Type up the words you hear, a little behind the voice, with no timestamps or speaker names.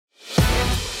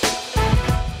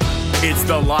It's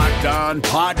the Locked On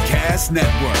Podcast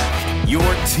Network, your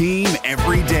team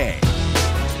every day.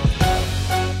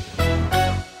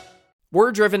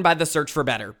 We're driven by the search for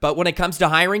better, but when it comes to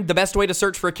hiring, the best way to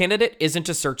search for a candidate isn't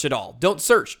to search at all. Don't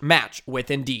search, match with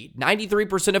Indeed.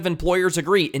 93% of employers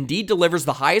agree Indeed delivers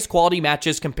the highest quality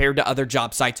matches compared to other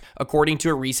job sites, according to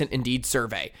a recent Indeed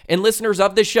survey. And listeners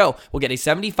of this show will get a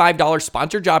 $75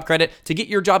 sponsored job credit to get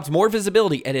your jobs more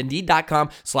visibility at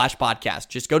Indeed.com/podcast.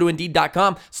 Just go to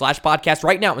Indeed.com/podcast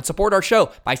right now and support our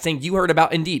show by saying you heard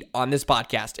about Indeed on this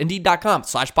podcast.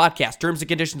 Indeed.com/podcast. Terms and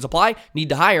conditions apply. Need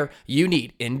to hire? You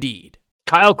need Indeed.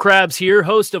 Kyle Krabs here,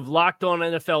 host of Locked On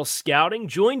NFL Scouting.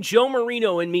 Join Joe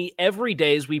Marino and me every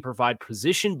day as we provide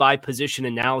position-by-position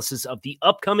analysis of the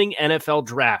upcoming NFL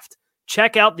Draft.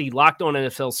 Check out the Locked On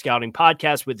NFL Scouting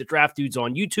podcast with the Draft Dudes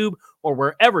on YouTube or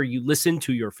wherever you listen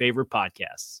to your favorite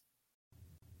podcasts.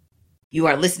 You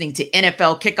are listening to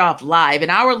NFL Kickoff Live, an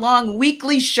hour-long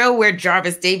weekly show where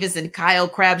Jarvis Davis and Kyle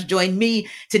Krabs join me,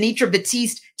 Tanitra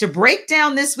Batiste, to break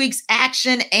down this week's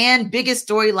action and biggest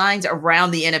storylines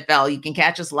around the NFL. You can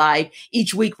catch us live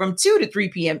each week from 2 to 3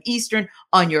 p.m. Eastern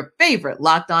on your favorite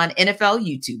Locked On NFL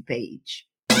YouTube page.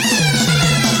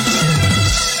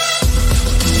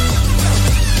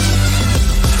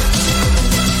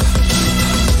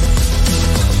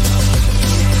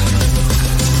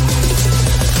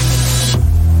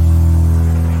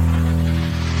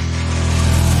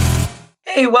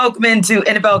 Hey, welcome into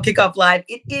NFL Kickoff Live.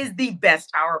 It is the best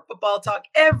hour of football talk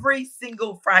every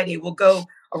single Friday. We'll go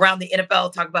around the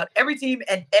NFL, talk about every team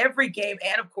and every game.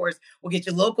 And of course, we'll get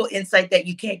you local insight that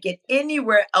you can't get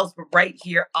anywhere else but right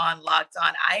here on Locked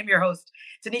On. I am your host,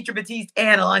 Tanitra Batiste,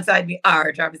 and alongside me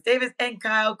are Jarvis Davis and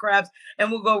Kyle Krabs.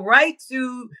 And we'll go right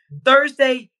to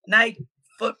Thursday night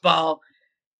football.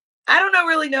 I don't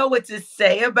really know what to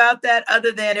say about that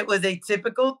other than it was a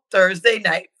typical Thursday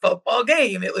night football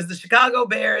game. It was the Chicago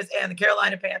Bears and the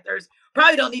Carolina Panthers.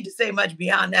 Probably don't need to say much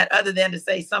beyond that other than to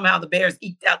say somehow the Bears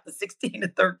eked out the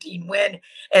 16-13 win.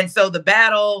 And so the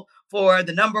battle for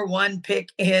the number one pick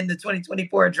in the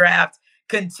 2024 draft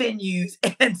continues.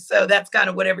 And so that's kind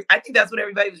of I think that's what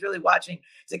everybody was really watching,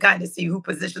 to kind of see who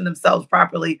positioned themselves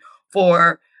properly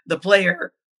for the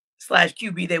player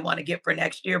 /QB they want to get for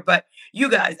next year. But you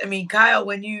guys, I mean, Kyle,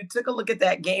 when you took a look at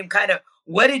that game, kind of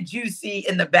what did you see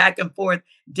in the back and forth,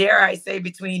 dare I say,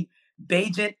 between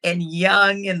Bagent and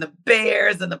Young and the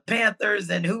Bears and the Panthers,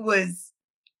 and who was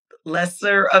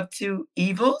lesser of two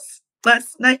evils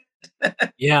last night?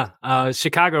 Yeah,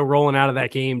 Chicago rolling out of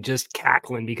that game just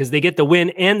cackling because they get the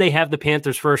win and they have the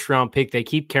Panthers first round pick. They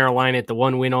keep Carolina at the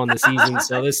one win on the season.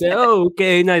 So they say, oh,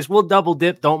 okay, nice. We'll double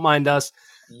dip. Don't mind us.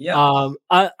 Yeah.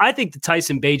 I think the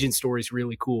Tyson Bagent story is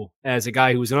really cool. As a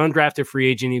guy who was an undrafted free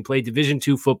agent, he played Division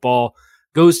II football,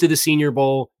 goes to the Senior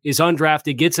Bowl, is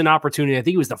undrafted, gets an opportunity. I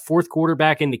think he was the fourth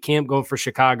quarterback into camp going for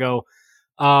Chicago.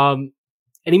 And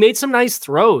he made some nice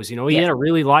throws. You know, he had a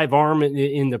really live arm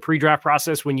in the pre-draft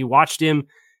process when you watched him.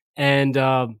 And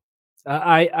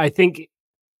I think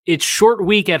it's short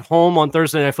week at home on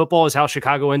Thursday Night Football is how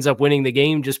Chicago ends up winning the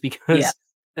game, just because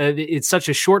it's such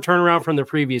a short turnaround from the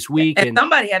previous week. And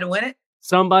somebody had to win it.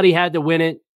 Somebody had to win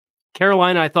it.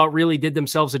 Carolina, I thought, really did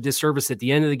themselves a disservice at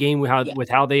the end of the game with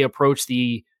how they approached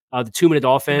the 2-minute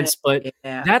offense. But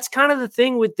that's kind of the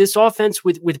thing with this offense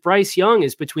with Bryce Young,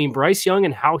 is between Bryce Young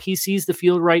and how he sees the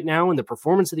field right now and the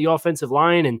performance of the offensive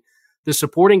line and the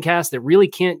supporting cast that really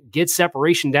can't get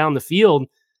separation down the field.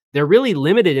 They're really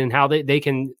limited in how they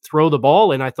can throw the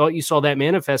ball. And I thought you saw that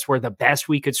manifest where the best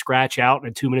we could scratch out in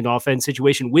a 2-minute offense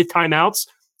situation with timeouts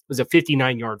was a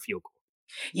 59-yard field goal.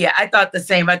 Yeah, I thought the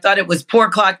same. I thought it was poor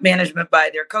clock management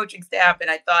by their coaching staff. And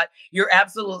I thought you're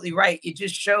absolutely right. It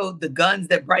just showed the guns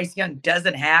that Bryce Young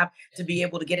doesn't have to be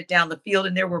able to get it down the field.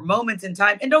 And there were moments in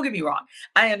time, and don't get me wrong,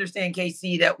 I understand,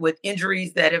 KC, that with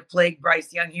injuries that have plagued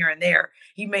Bryce Young here and there,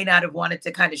 he may not have wanted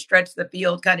to kind of stretch the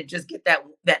field, kind of just get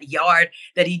that yard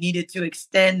that he needed to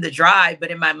extend the drive.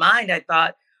 But in my mind, I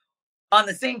thought, on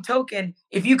the same token,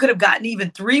 if you could have gotten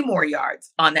even 3 more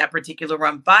yards on that particular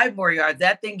run, 5 more yards,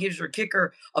 that thing gives your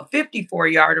kicker a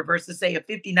 54-yarder versus, say, a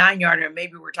 59-yarder. And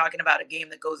maybe we're talking about a game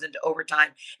that goes into overtime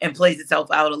and plays itself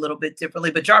out a little bit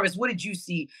differently. But Jarvis, what did you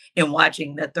see in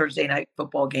watching that Thursday night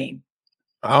football game?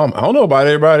 I don't know about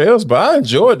everybody else, but I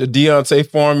enjoyed the Deontay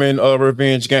Foreman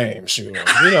revenge game. Sure,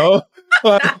 you know.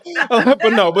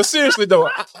 But seriously though,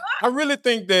 I really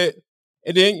think that.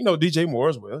 And then, DJ Moore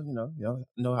as well, you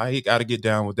know how he got to get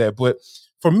down with that. But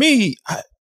for me,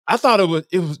 I thought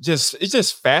it's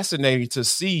just fascinating to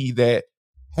see that,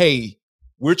 hey,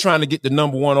 we're trying to get the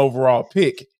number 1 overall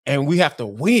pick and we have to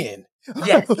win.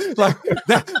 Yes. Like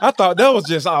that, I thought that was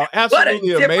just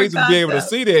absolutely amazing to be able to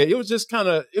see that. It was just kind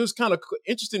of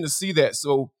interesting to see that.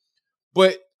 So,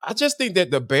 but I just think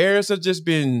that the Bears have just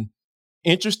been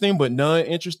interesting, but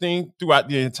non-interesting throughout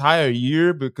the entire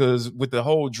year, because with the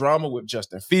whole drama with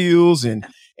Justin Fields and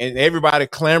everybody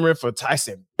clamoring for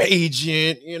Tyson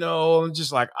Bagent, I'm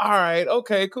just like, all right,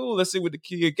 okay, cool. Let's see what the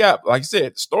kid got. Like I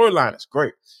said, the storyline is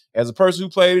great. As a person who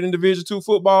played in Division II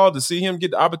football, to see him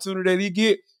get the opportunity that he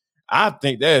get, I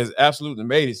think that is absolutely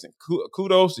amazing.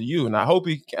 Kudos to you, and I hope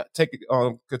he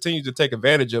can continue to take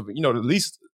advantage of it. To at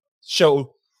least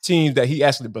show teams that he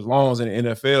actually belongs in the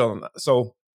NFL.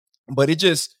 So, but it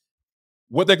just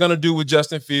what they're going to do with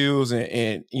Justin Fields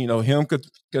and him could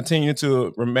continue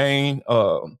to remain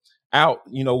out,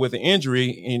 with an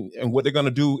injury, and what they're going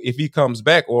to do if he comes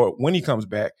back or when he comes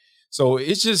back. So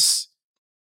it's just,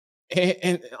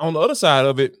 and on the other side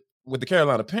of it, with the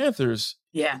Carolina Panthers,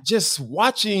 just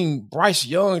watching Bryce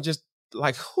Young, just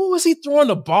like, who is he throwing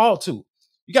the ball to?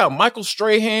 You got Michael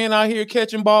Strahan out here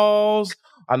catching balls.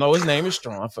 I know his name is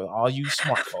Strong for all you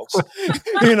smart folks,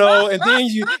 and then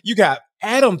you got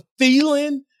Adam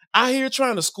Thielen out here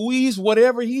trying to squeeze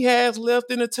whatever he has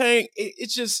left in the tank.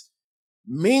 It's just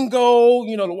Mingo,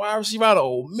 the wide receiver out of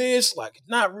Ole Miss, like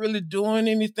not really doing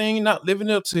anything, not living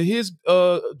up to his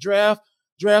draft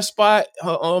spot.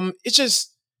 It's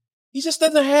just, he just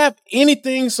doesn't have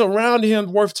anything surrounding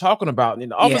him worth talking about. In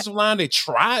the offensive line, they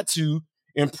tried to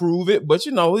improve it, but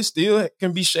he still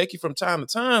can be shaky from time to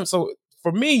time. So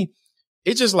for me,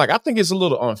 it's just like, I think it's a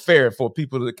little unfair for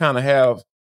people to kind of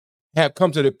have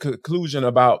come to the conclusion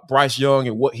about Bryce Young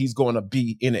and what he's going to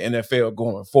be in the NFL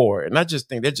going forward. And I just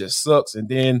think that just sucks. And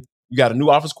then you got a new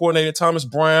offense coordinator, Thomas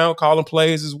Brown, calling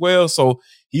plays as well. So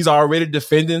he's already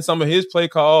defending some of his play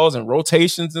calls and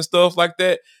rotations and stuff like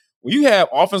that. When you have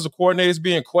offensive coordinators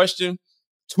being questioned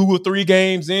 2 or 3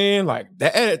 games in, like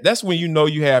that's when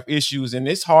you have issues. And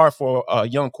it's hard for a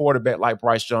young quarterback like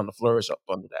Bryce Young to flourish up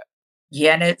under that.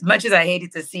 Yeah, and as much as I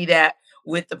hated to see that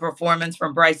with the performance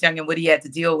from Bryce Young and what he had to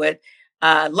deal with,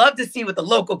 love to see what the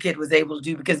local kid was able to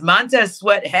do, because Montez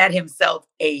Sweat had himself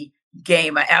a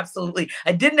game. I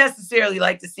didn't necessarily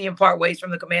like to see him part ways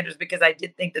from the Commanders, because I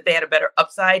did think that they had a better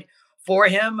upside for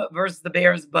him versus the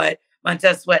Bears, but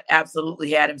Montez Sweat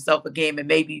absolutely had himself a game, and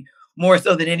maybe more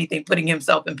so than anything, putting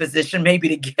himself in position maybe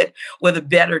to get with a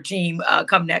better team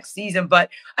come next season. But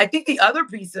I think the other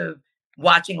piece of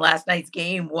watching last night's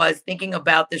game was thinking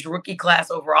about this rookie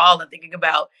class overall, and thinking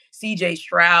about CJ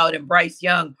Stroud and Bryce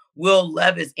Young, Will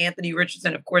Levis, Anthony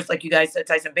Richardson, of course, like you guys said,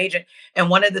 Tyson Bagent. And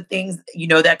one of the things,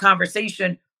 that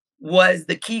conversation was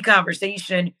the key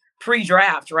conversation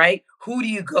pre-draft, right? Who do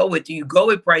you go with? Do you go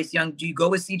with Bryce Young? Do you go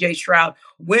with CJ Stroud?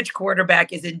 Which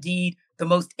quarterback is indeed the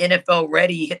most NFL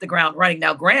ready, hit the ground running?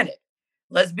 Now, granted,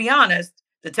 let's be honest,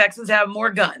 the Texans have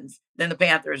more guns than the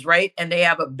Panthers, right? And they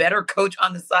have a better coach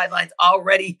on the sidelines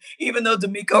already, even though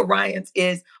DeMeco Ryans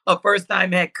is a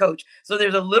first-time head coach. So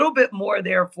there's a little bit more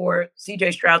there for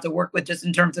CJ Stroud to work with, just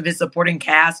in terms of his supporting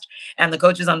cast and the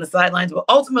coaches on the sidelines. But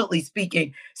ultimately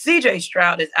speaking, CJ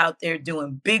Stroud is out there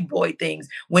doing big boy things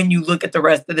when you look at the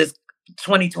rest of this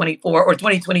 2024 or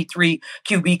 2023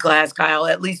 QB class, Kyle,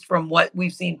 at least from what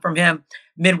we've seen from him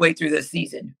midway through this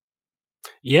season.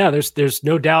 Yeah, there's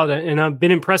no doubt. And I've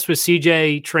been impressed with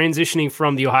CJ transitioning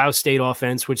from the Ohio State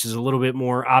offense, which is a little bit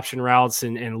more option routes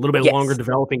and a little bit longer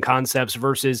developing concepts,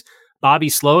 versus Bobby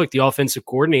Slowick, the offensive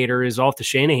coordinator, is off the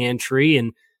Shanahan tree.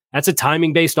 And that's a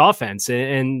timing-based offense.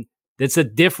 And it's a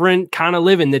different kind of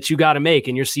living that you got to make.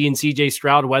 And you're seeing CJ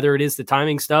Stroud, whether it is the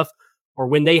timing stuff or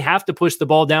when they have to push the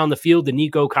ball down the field to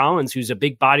Nico Collins, who's a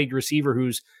big-bodied receiver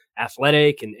who's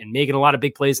athletic and making a lot of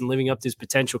big plays and living up to his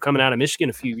potential coming out of Michigan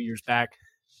a few years back.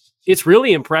 It's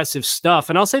really impressive stuff.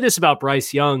 And I'll say this about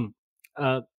Bryce Young.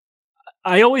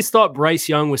 I always thought Bryce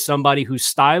Young was somebody whose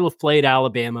style of play at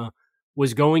Alabama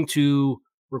was going to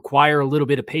require a little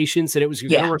bit of patience, and it was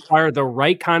going to require the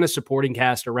right kind of supporting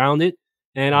cast around it.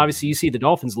 And obviously you see the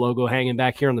Dolphins logo hanging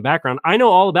back here in the background. I know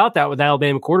all about that with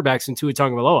Alabama quarterbacks and Tua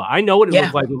Tagovailoa. I know what it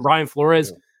looked like when Brian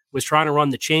Flores was trying to run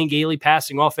the Chan Gailey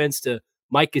passing offense to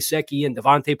Mike Gesicki and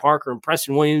Devontae Parker and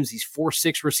Preston Williams, these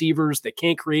 4-6 receivers that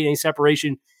can't create any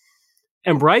separation.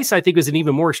 And Bryce, I think, was an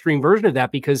even more extreme version of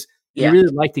that, because he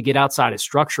really liked to get outside of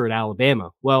structure at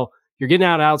Alabama. Well, you're getting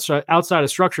outside of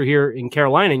structure here in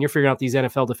Carolina, and you're figuring out these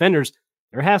NFL defenders,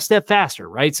 they're a half step faster,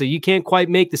 right? So you can't quite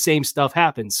make the same stuff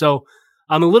happen. So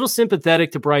I'm a little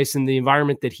sympathetic to Bryce in the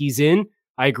environment that he's in.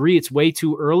 I agree it's way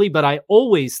too early, but I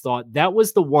always thought that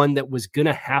was the one that was going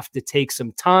to have to take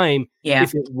some time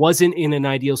if it wasn't in an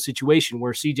ideal situation,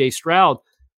 where CJ Stroud,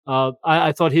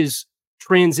 I thought his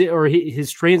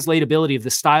his translatability of the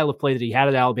style of play that he had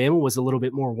at Alabama was a little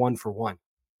bit more 1-for-1.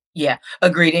 Yeah,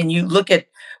 agreed. And you look at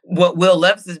what Will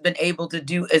Levis has been able to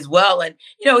do as well. And,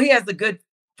 he has the good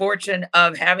fortune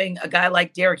of having a guy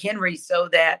like Derrick Henry so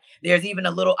that there's even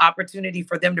a little opportunity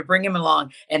for them to bring him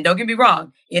along. And don't get me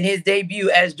wrong, in his debut,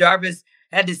 as Jarvis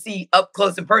had to see up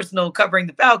close and personal covering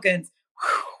the Falcons,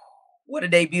 what a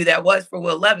debut that was for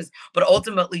Will Levis. But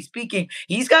ultimately speaking,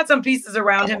 he's got some pieces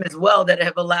around him as well that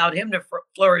have allowed him to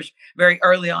flourish very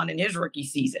early on in his rookie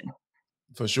season.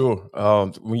 For sure.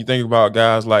 When you think about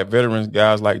guys like veterans,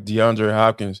 guys like DeAndre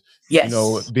Hopkins,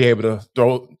 yes, be able to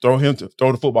throw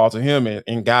the football to him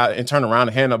and turn around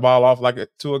and hand the ball off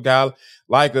to a guy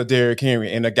like a Derrick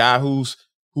Henry, and a guy who's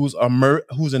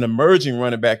an emerging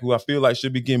running back who I feel like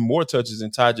should be getting more touches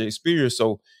than Tyjae Spears.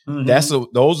 So those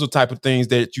are the type of things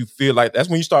that you feel like that's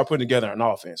when you start putting together an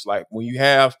offense. Like when you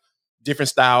have different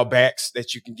style backs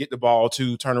that you can get the ball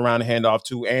to, turn around and hand off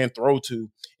to, and throw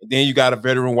to. And then you got a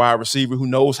veteran wide receiver who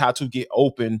knows how to get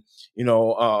open,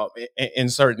 in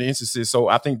certain instances. So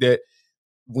I think that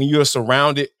when you're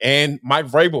surrounded, and Mike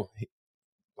Vrabel,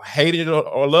 hate it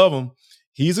or love him,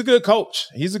 he's a good coach.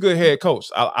 He's a good head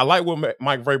coach. I like what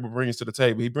Mike Vrabel brings to the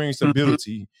table. He brings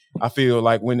stability. I feel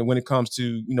like when it comes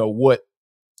to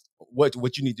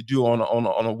what you need to do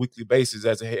on a weekly basis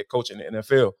as a head coach in the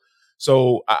NFL.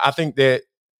 So I think that,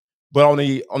 but on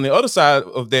the other side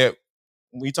of that,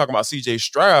 when you talk about CJ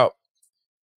Stroud,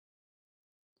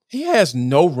 he has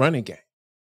no running game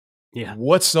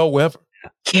whatsoever.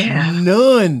 Yeah.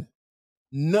 None,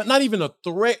 not even a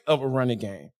threat of a running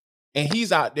game. And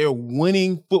he's out there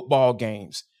winning football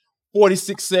games.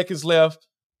 46 seconds left,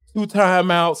 2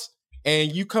 timeouts,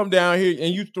 and you come down here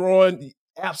and you throwing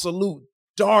absolute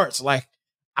darts. Like,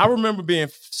 I remember being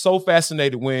so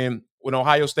fascinated when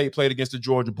Ohio State played against the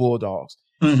Georgia Bulldogs.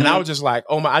 And I was just like,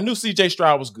 oh my, I knew CJ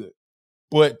Stroud was good.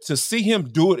 But to see him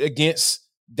do it against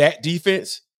that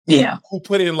defense, who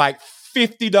put in like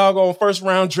 50 doggone first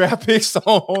round draft picks within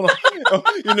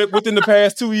the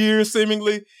past 2 years,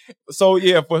 seemingly. So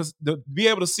to be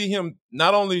able to see him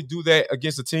not only do that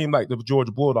against a team like the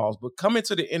Georgia Bulldogs, but come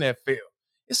into the NFL,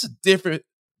 it's a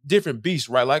different beast,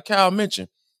 right? Like Kyle mentioned,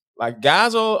 like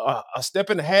guys are a step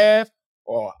and a half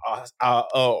or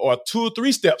 2 or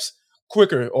 3 steps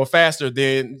quicker or faster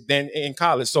than in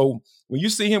college. So when you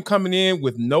see him coming in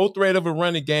with no threat of a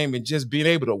running game and just being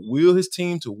able to will his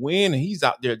team to win, and he's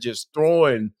out there just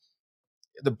throwing,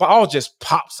 the ball just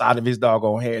pops out of his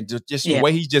doggone hand. Just the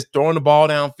way he's just throwing the ball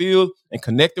downfield and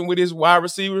connecting with his wide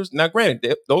receivers. Now,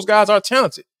 granted, those guys are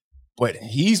talented, but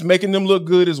he's making them look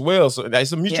good as well. So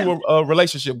that's a mutual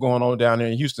relationship going on down there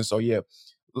in Houston. So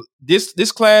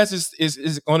this class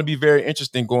is going to be very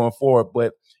interesting going forward.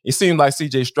 But it seems like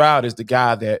CJ Stroud is the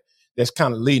guy that's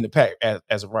kind of leading the pack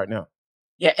as of right now.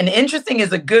 Yeah, and interesting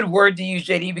is a good word to use,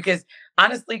 JD, because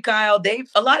honestly, Kyle,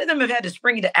 a lot of them have had to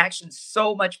spring into action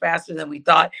so much faster than we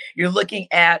thought. You're looking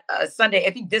at Sunday. I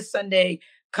think this Sunday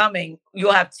coming,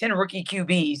 you'll have 10 rookie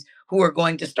QBs who are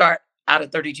going to start out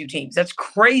of 32 teams. That's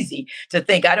crazy to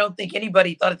think. I don't think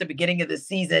anybody thought at the beginning of the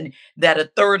season that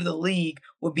a third of the league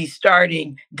would be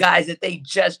starting guys that they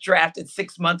just drafted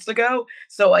 6 months ago.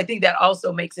 So I think that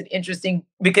also makes it interesting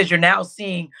because you're now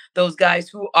seeing those guys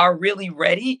who are really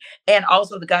ready, and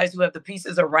also the guys who have the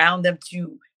pieces around them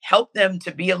to help them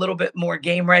to be a little bit more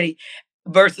game ready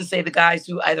versus, say, the guys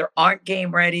who either aren't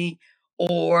game ready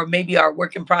or maybe are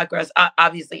work in progress.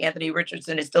 Obviously, Anthony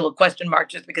Richardson is still a question mark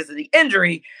just because of the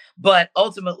injury. But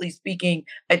ultimately speaking,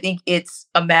 I think it's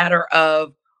a matter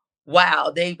of,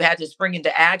 wow, they've had to spring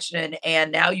into action.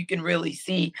 And now you can really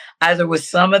see either what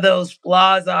some of those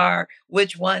flaws are,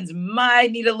 which ones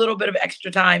might need a little bit of extra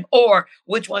time, or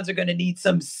which ones are going to need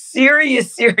some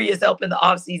serious help in the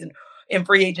offseason, in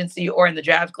free agency, or in the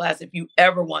draft class if you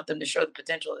ever want them to show the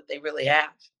potential that they really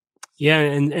have. Yeah,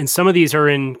 and some of these are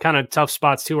in kind of tough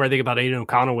spots too, where I think about Aiden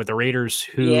O'Connell with the Raiders,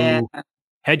 who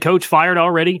head coach fired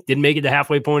already, didn't make it the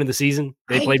halfway point of the season.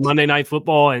 They played Monday Night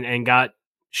Football and got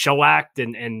shellacked,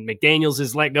 and McDaniels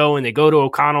is let go, and they go to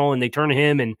O'Connell and they turn to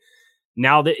him. And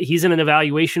now that he's in an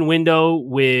evaluation window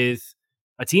with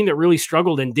a team that really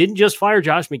struggled and didn't just fire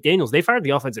Josh McDaniels, they fired the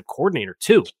offensive coordinator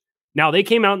too. Now they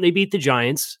came out and they beat the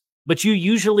Giants, but you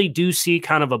usually do see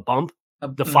kind of a bump.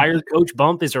 The fired coach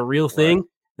bump is a real thing. Right.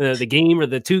 The game or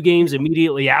the 2 games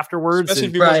immediately afterwards. Especially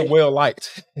if he wasn't well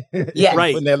liked. Yeah.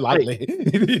 Right. Putting that lightly.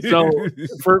 Right. So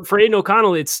for Aiden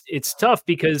O'Connell, it's tough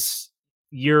because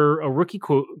you're a rookie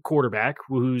quarterback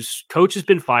whose coach has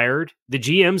been fired. The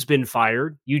GM's been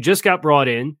fired. You just got brought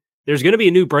in. There's going to be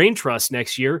a new brain trust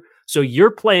next year. So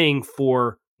you're playing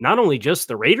for not only just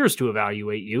the Raiders to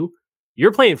evaluate you,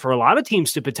 you're playing for a lot of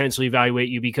teams to potentially evaluate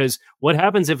you, because what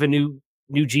happens if a new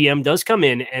GM does come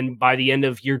in and by the end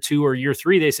of year 2 or year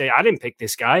 3, they say, I didn't pick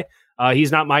this guy.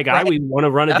 He's not my guy. Right. We want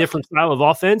to run a different style of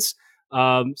offense.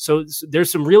 So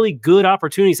there's some really good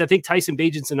opportunities. I think Tyson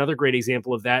Bagent's another great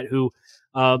example of that, who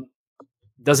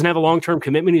doesn't have a long-term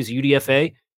commitment. He's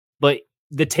UDFA, but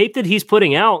the tape that he's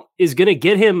putting out is going to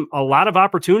get him a lot of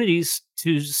opportunities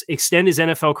to extend his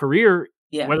NFL career,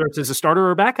 whether it's as a starter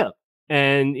or a backup.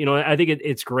 And, I think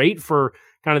it's great for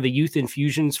kind of the youth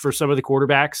infusions for some of the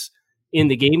quarterbacks in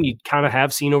the game. You kind of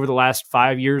have seen over the last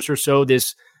 5 years or so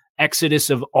this exodus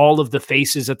of all of the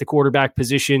faces at the quarterback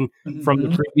position from the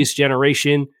previous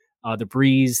generation. The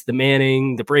Breeze, the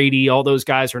Manning, the Brady, all those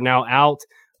guys are now out.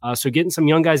 So getting some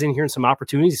young guys in here and some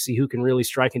opportunities to see who can really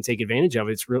strike and take advantage of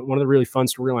it. It's one of the really fun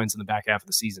storylines in the back half of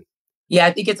the season. Yeah,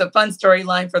 I think it's a fun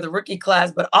storyline for the rookie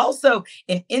class, but also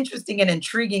an interesting and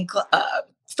intriguing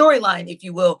storyline, if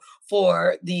you will,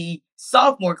 for the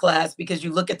sophomore class, because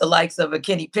you look at the likes of a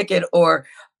Kenny Pickett or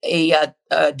a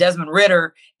Desmond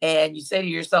Ridder, and you say to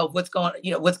yourself, what's going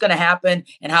to happen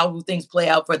and how will things play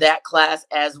out for that class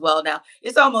as well. Now,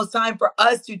 it's almost time for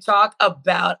us to talk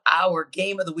about our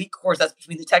game of the week. Of course, that's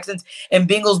between the Texans and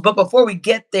Bengals. But before we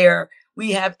get there,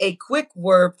 we have a quick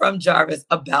word from Jarvis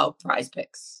about Prize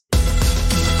Picks.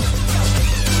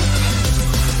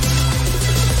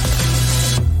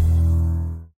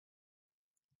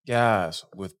 Guys,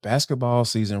 with basketball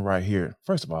season right here,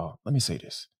 first of all, let me say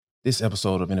this. This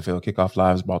episode of NFL Kickoff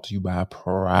Live is brought to you by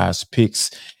Prize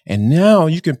Picks. And now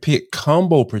you can pick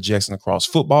combo projections across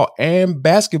football and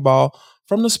basketball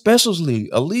from the Specials League,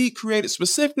 a league created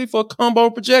specifically for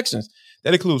combo projections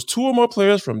that includes 2 or more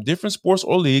players from different sports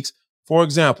or leagues. For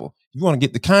example, you want to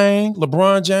get the Kane,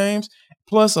 LeBron James,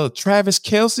 plus a Travis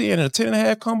Kelce and a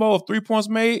 10.5 combo of 3 points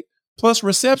made, plus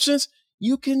receptions,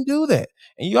 you can do that.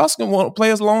 And you also can want to play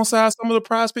alongside some of the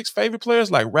Prize Picks favorite players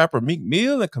like rapper Meek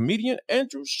Mill and comedian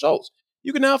Andrew Schultz.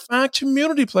 You can now find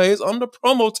community plays on the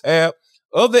promo tab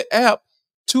of the app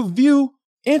to view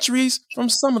entries from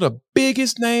some of the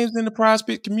biggest names in the Prize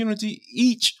Pick community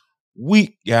each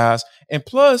week, guys. And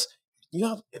plus,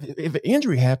 if an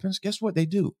injury happens, guess what they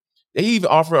do? They even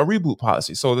offer a reboot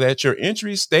policy so that your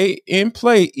entries stay in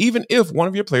play even if one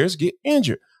of your players get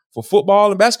injured. For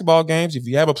football and basketball games, if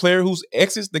you have a player who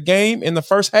exits the game in the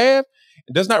first half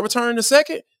and does not return in the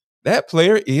second, that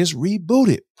player is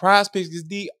rebooted. Prize Picks is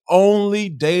the only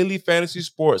daily fantasy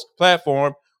sports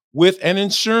platform with an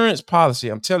insurance policy.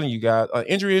 I'm telling you guys,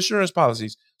 injury insurance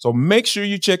policies. So make sure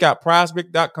you check out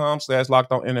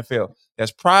prizepicks.com/lockedonnfl.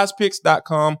 That's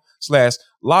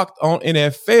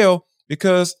prizepicks.com/lockedonnfl,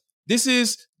 because this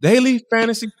is daily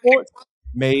fantasy sports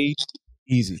made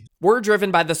easy. We're driven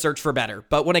by the search for better,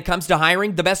 but when it comes to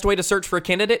hiring, the best way to search for a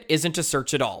candidate isn't to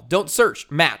search at all. Don't search,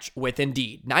 match with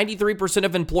Indeed. 93%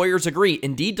 of employers agree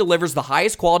Indeed delivers the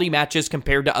highest quality matches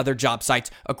compared to other job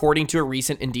sites, according to a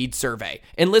recent Indeed survey.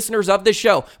 And listeners of this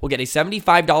show will get a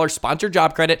 $75 sponsored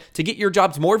job credit to get your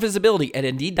jobs more visibility at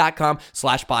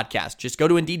Indeed.com/podcast. Just go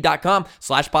to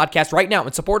Indeed.com/podcast right now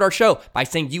and support our show by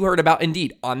saying you heard about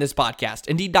Indeed on this podcast.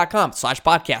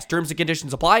 Indeed.com/podcast. Terms and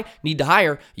conditions apply. Need to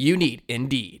hire? You need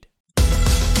Indeed.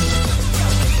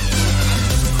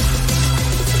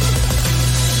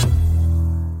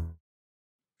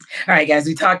 All right, guys,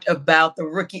 we talked about the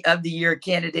Rookie of the Year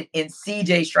candidate in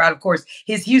CJ Stroud. Of course,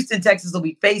 his Houston Texans will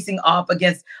be facing off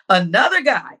against another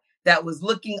guy that was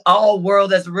looking all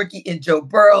world as a rookie in Joe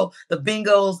Burrow. The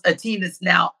Bengals, a team that's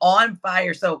now on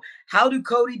fire. So how do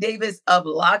Cody Davis of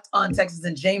Locked On Texans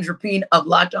and James Rapine of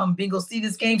Locked On Bengals see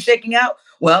this game shaking out?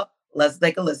 Well, let's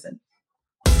take a listen.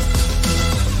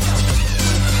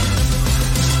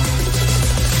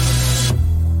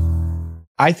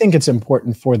 I think it's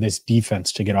important for this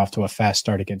defense to get off to a fast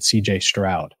start against CJ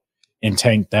Stroud and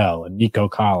Tank Dell and Nico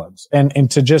Collins, and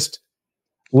to just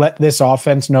let this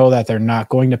offense know that they're not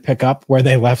going to pick up where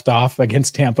they left off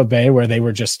against Tampa Bay, where they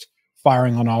were just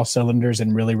firing on all cylinders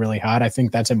and really, really hot. I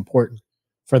think that's important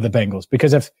for the Bengals,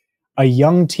 because if a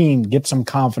young team gets some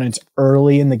confidence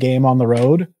early in the game on the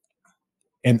road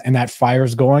and that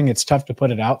fire's going, it's tough to put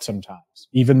it out sometimes,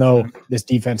 even though this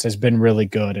defense has been really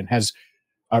good and has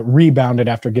rebounded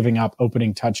after giving up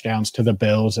opening touchdowns to the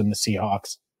Bills and the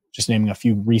Seahawks, just naming a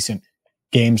few recent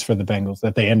games for the Bengals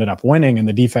that they ended up winning, and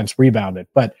the defense rebounded.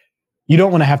 But you don't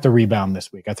want to have to rebound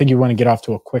this week. I think you want to get off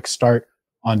to a quick start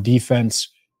on defense,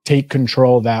 take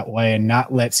control that way, and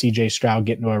not let CJ Stroud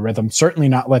get into a rhythm. Certainly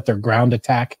not let their ground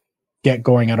attack get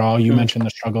going at all. You mentioned the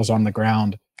struggles on the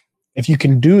ground. If you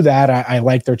can do that, I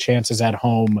like their chances at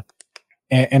home.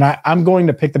 And I'm going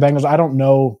to pick the Bengals. I don't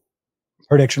know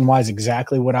prediction-wise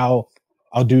exactly what I'll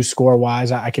do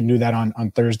score-wise. I can do that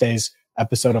on Thursday's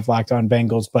episode of Locked On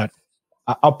Bengals, but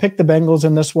I'll pick the Bengals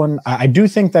in this one. I do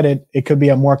think that it could be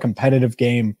a more competitive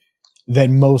game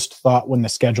than most thought when the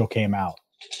schedule came out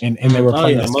and they were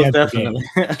playing the schedule game.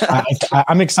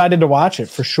 I'm excited to watch it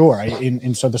for sure.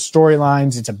 And so the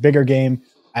storylines, it's a bigger game.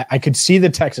 I could see the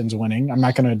Texans winning. I'm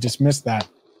not going to dismiss that,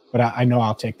 but I know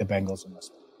I'll take the Bengals in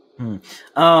this one.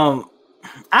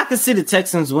 I could see the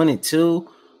Texans winning too,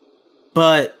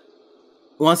 but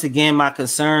once again, my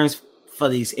concerns for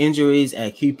these injuries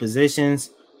at key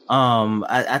positions,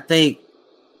 I think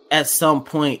at some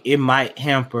point it might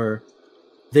hamper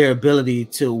their ability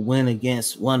to win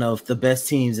against one of the best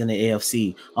teams in the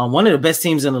AFC, one of the best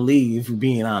teams in the league, if we're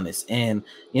being honest. And,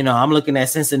 I'm looking at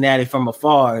Cincinnati from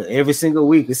afar every single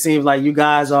week. It seems like you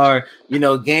guys are,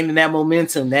 gaining that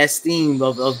momentum, that steam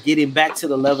of getting back to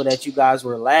the level that you guys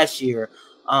were last year.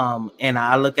 And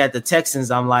I look at the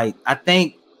Texans, I'm like, I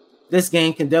think this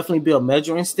game can definitely be a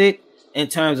measuring stick in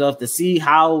terms of to see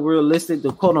how realistic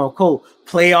the quote unquote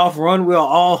playoff run we're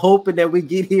all hoping that we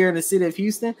get here in the city of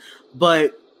Houston.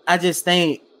 But I just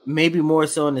think maybe more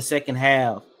so in the second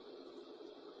half,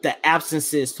 the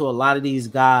absences to a lot of these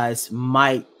guys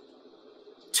might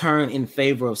turn in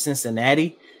favor of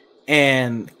Cincinnati.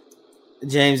 And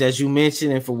James, as you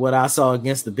mentioned, and for what I saw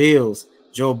against the Bills,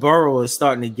 Joe Burrow is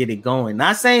starting to get it going.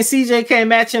 Not saying CJ can't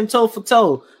match him toe for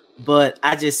toe, but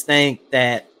I just think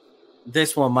that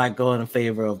this one might go in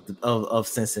favor of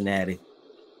Cincinnati.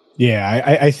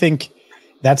 Yeah, I think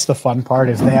that's the fun part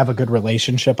is they have a good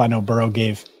relationship. I know Burrow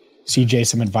gave CJ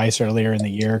some advice earlier in the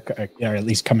year, or at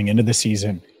least coming into the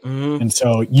season. Mm-hmm. And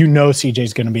so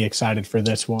CJ's going to be excited for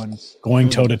this one, going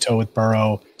toe-to-toe with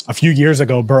Burrow. A few years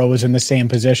ago, Burrow was in the same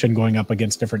position going up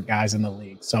against different guys in the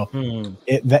league. So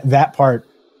that part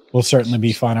will certainly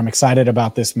be fun. I'm excited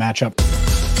about this matchup.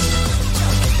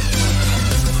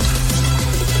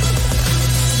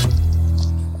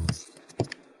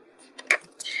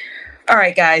 All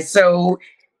right, guys. So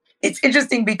it's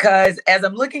interesting because as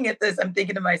I'm looking at this, I'm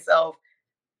thinking to myself,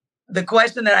 the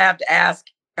question that I have to ask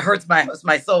hurts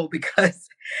my soul because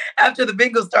after the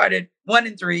Bengals started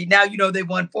 1-3, now they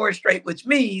won 4 straight, which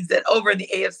means that over in the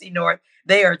AFC North,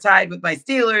 they are tied with my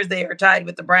Steelers, they are tied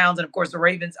with the Browns, and of course the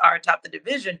Ravens are atop the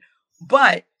division.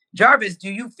 But Jarvis,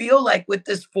 do you feel like with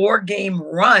this 4-game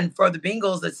run for the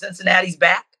Bengals that Cincinnati's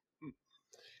back?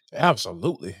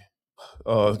 Absolutely.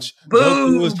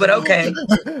 Boo, but okay.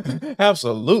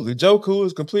 Absolutely. Joe Cool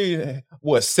has completed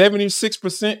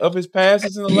 76% of his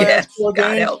passes in the last 4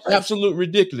 games. Absolute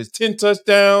ridiculous. 10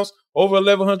 touchdowns, over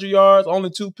 1,100 yards, only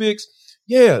 2 picks.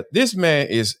 Yeah, this man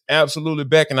is absolutely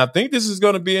back, and I think this is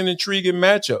going to be an intriguing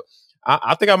matchup.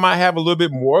 I think I might have a little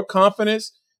bit more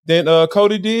confidence than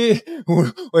Cody did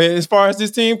as far as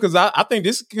this team, because I think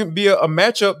this can be a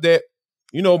matchup that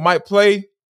might play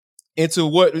into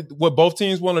what both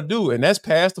teams want to do, and that's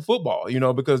pass the football,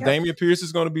 because Damian Pierce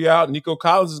is going to be out, Nico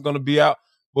Collins is going to be out,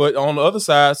 but on the other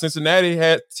side, Cincinnati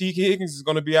had T. Higgins is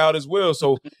going to be out as well.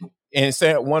 So, and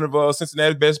one of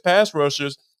Cincinnati's best pass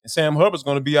rushers, and Sam Hubbard's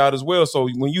going to be out as well. So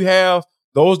when you have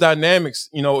those dynamics,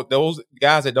 those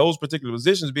guys at those particular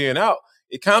positions being out,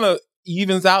 it kind of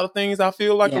evens out things. I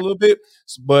feel like a little bit,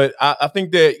 but I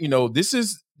think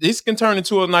that this can turn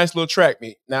into a nice little track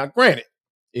meet. Now, granted,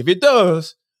 if it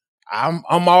does, I'm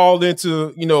all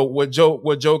into what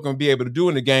Joe can be able to do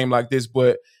in a game like this,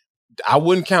 but I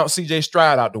wouldn't count CJ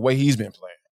Stroud out the way he's been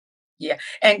playing. Yeah,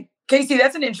 and Casey,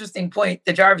 that's an interesting point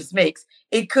that Jarvis makes.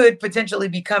 It could potentially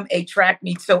become a track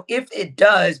meet. So if it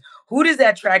does, who does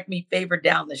that track meet favor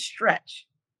down the stretch?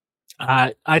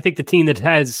 I think the team that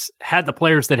has had the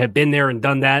players that have been there and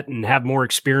done that and have more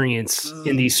experience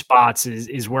in these spots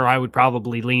is where I would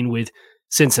probably lean with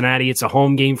Cincinnati. It's a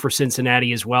home game for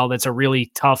Cincinnati as well. That's a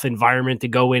really tough environment to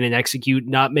go in and execute,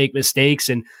 not make mistakes.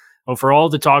 And for all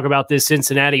the talk about this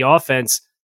Cincinnati offense,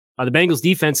 the Bengals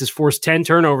defense has forced 10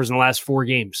 turnovers in the last 4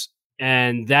 games.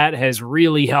 And that has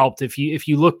really helped. If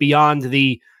you look beyond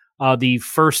the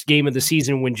first game of the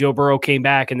season when Joe Burrow came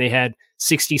back and they had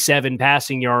 67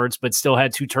 passing yards, but still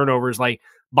had 2 turnovers, like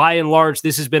by and large,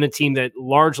 this has been a team that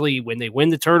largely when they win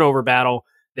the turnover battle,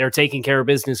 they're taking care of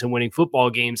business and winning football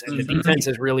games, and the defense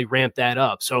has really ramped that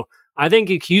up. So I think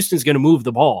Houston's going to move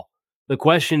the ball. The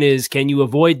question is, can you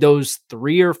avoid those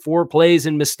 3 or 4 plays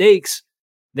and mistakes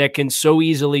that can so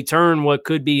easily turn what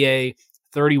could be a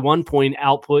 31-point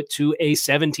output to a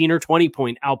 17 or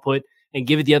 20-point output and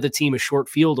give the other team a short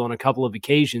field on a couple of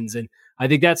occasions? And I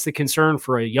think that's the concern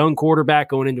for a young quarterback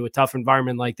going into a tough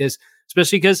environment like this,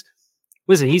 especially because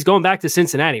listen, he's going back to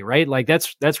Cincinnati, right? Like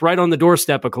that's right on the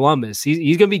doorstep of Columbus.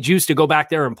 He's going to be juiced to go back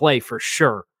there and play for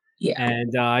sure. Yeah.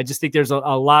 And I just think there's a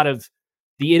lot of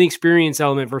the inexperience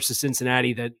element versus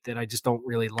Cincinnati that I just don't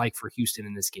really like for Houston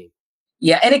in this game.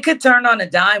 Yeah, and it could turn on a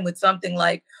dime with something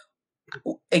like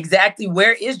exactly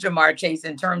where is Jamar Chase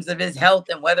in terms of his health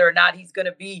and whether or not he's going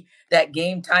to be that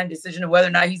game time decision and whether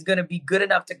or not he's going to be good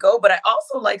enough to go. But I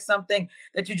also like something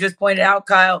that you just pointed out,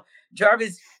 Kyle.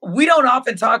 Jarvis, we don't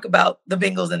often talk about the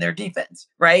Bengals and their defense,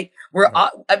 right?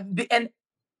 And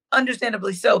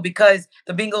understandably so, because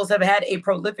the Bengals have had a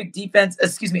prolific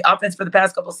offense for the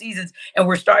past couple seasons, and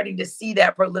we're starting to see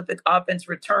that prolific offense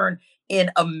return in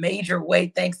a major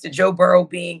way, thanks to Joe Burrow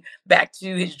being back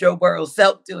to his Joe Burrow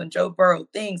self, doing Joe Burrow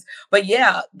things. But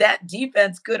yeah, that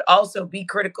defense could also be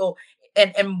critical.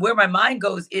 And where my mind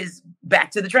goes is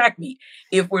back to the track meet.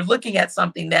 If we're looking at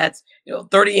something that's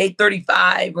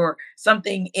 38-35 or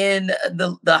something in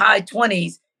the high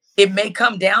 20s, it may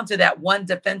come down to that one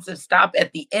defensive stop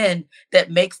at the end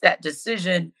that makes that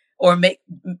decision or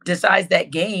decides that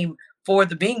game for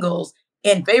the Bengals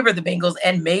in favor of the Bengals.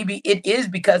 And maybe it is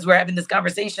because we're having this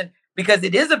conversation because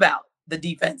it is about the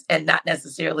defense and not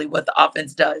necessarily what the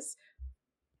offense does.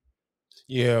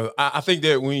 Yeah, I think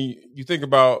that when you think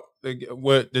about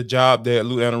what the job that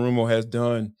Lou Anarumo has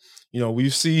done, we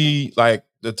see like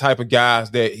the type of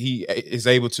guys that he is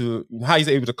able to, how he's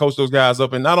able to coach those guys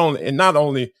up, and not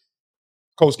only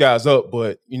coach guys up,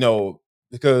 but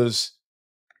because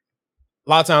a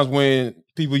lot of times when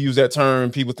people use that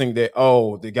term, people think that,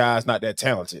 oh, the guy's not that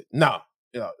talented. No,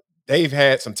 they've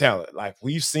had some talent. Like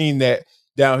we've seen that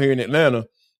down here in Atlanta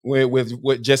with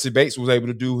what Jesse Bates was able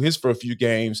to do his first few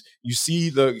games. You see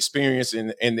the experience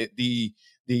and the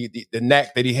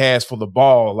knack that he has for the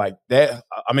ball like that.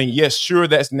 I mean, yes, sure,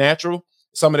 that's natural.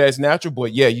 Some of that's natural,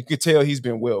 but yeah, you could tell he's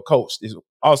been well coached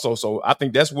also. So I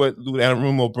think that's what Lou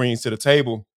Anarumo brings to the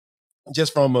table,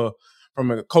 just from a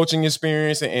coaching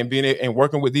experience and being and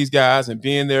working with these guys and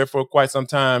being there for quite some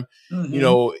time.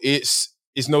 Mm-hmm.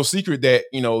 It's no secret that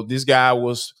this guy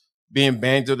was being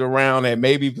bandied around and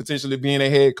maybe potentially being a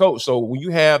head coach. So when you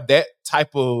have that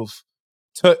type of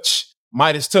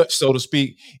Midas touch, so to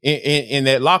speak, in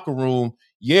that locker room,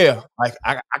 yeah, like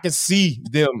I can see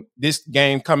them this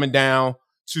game coming down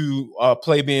to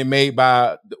play being made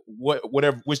by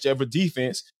whichever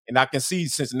defense, and I can see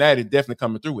Cincinnati definitely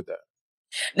coming through with that.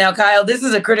 Now, Kyle, this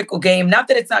is a critical game. Not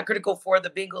that it's not critical for the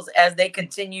Bengals as they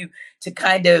continue to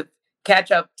kind of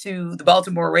catch up to the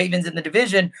Baltimore Ravens in the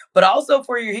division, but also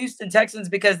for your Houston Texans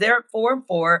because they're at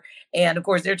 4-4, and of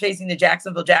course they're chasing the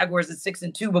Jacksonville Jaguars at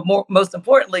 6-2. But most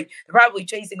importantly, they're probably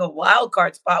chasing a wild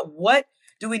card spot. What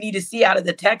do we need to see out of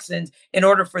the Texans in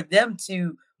order for them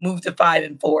to move to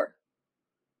 5-4?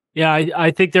 Yeah,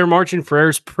 I think their margin for error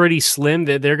is pretty slim.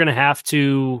 That they're going to have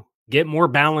to get more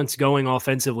balance going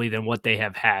offensively than what they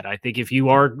have had. I think if you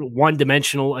are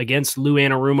one-dimensional against Lou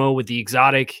Anarumo with the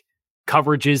exotic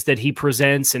coverages that he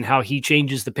presents and how he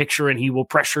changes the picture and he will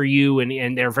pressure you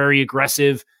and they're very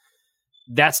aggressive,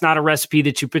 that's not a recipe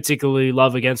that you particularly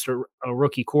love against a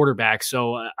rookie quarterback.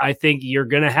 So I think you're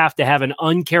going to have an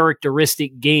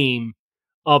uncharacteristic game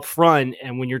up front.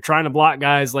 And when you're trying to block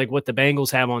guys like what the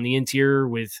Bengals have on the interior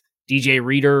with DJ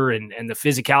Reader and the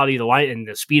physicality of the line and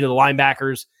the speed of the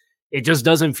linebackers, it just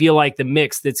doesn't feel like the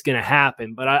mix that's going to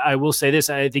happen. But I will say this,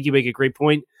 I think you make a great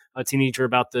point, Teenager,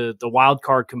 about the wild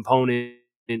card component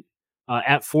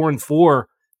at 4-4.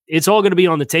 It's all going to be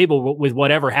on the table with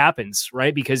whatever happens,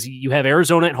 right? Because you have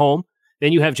Arizona at home,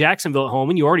 then you have Jacksonville at home,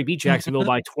 and you already beat Jacksonville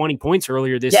by 20 points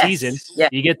earlier this season. Yeah.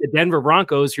 You get the Denver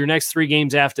Broncos, your next 3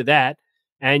 games after that,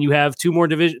 and you have 3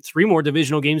 more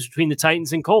divisional games between the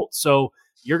Titans and Colts. So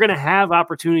you're going to have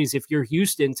opportunities if you're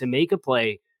Houston to make a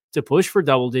play to push for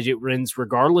double-digit wins,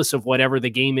 regardless of whatever the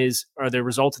game is or the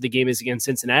result of the game is against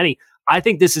Cincinnati. I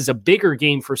think this is a bigger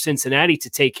game for Cincinnati to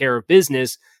take care of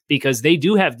business because they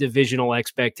do have divisional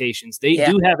expectations. They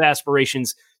do have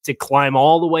aspirations to climb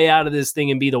all the way out of this thing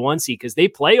and be the 1 seed because they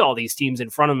play all these teams in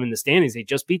front of them in the standings. They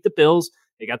just beat the Bills.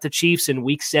 They got the Chiefs in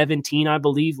week 17, I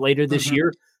believe, later this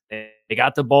year. They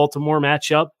got the Baltimore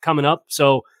matchup coming up.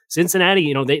 So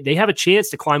Cincinnati, they have a chance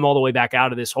to climb all the way back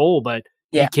out of this hole, but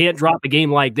you can't drop a game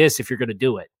like this if you're going to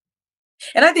do it.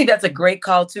 And I think that's a great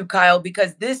call too, Kyle,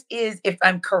 because this is, if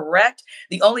I'm correct,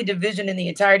 the only division in the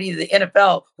entirety of the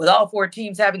NFL with all 4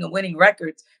 teams having a winning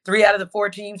record. 3 out of the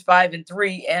 4 teams,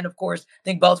 5-3. And of course, I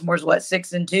think Baltimore's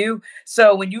 6-2.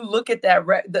 So when you look at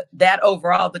that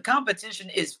overall, the competition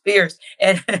is fierce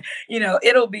and,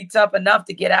 it'll be tough enough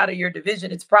to get out of your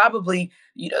division. It's probably,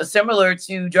 similar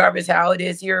to Jarvis, how it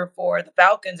is here for the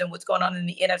Falcons and what's going on in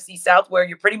the NFC South, where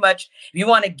you're pretty much, if you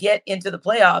want to get into the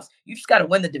playoffs, you just got to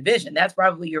win the division. That's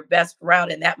probably your best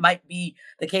route. And that might be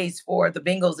the case for the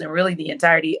Bengals and really the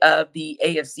entirety of the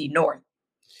AFC North.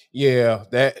 Yeah,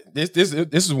 this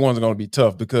is one's going to be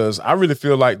tough because I really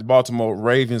feel like the Baltimore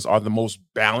Ravens are the most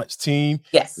balanced team.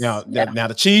 Yes. Now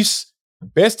the Chiefs,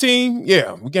 best team.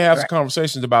 Yeah, we can have some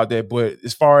conversations about that. But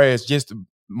as far as just the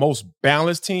most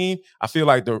balanced team, I feel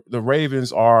like the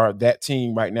Ravens are that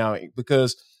team right now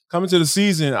because coming to the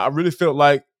season, I really felt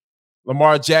like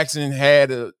Lamar Jackson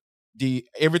had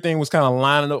everything was kind of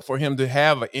lining up for him to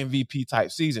have an MVP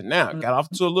type season. Now got off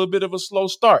to a little bit of a slow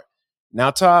start. Now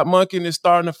Todd Monken is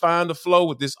starting to find the flow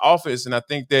with this offense, and I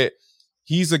think that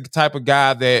he's a type of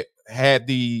guy that had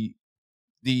the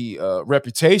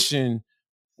reputation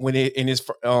in his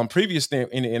previous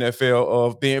stint in the NFL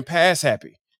of being pass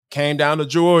happy. Came down to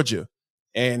Georgia,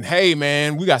 and hey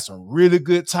man, we got some really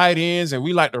good tight ends, and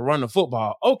we like to run the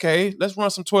football. Okay, let's run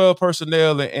some 12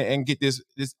 personnel and get this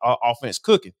offense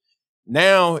cooking.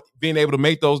 Now being able to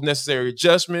make those necessary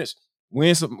adjustments.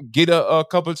 Get a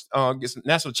couple, get some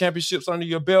national championships under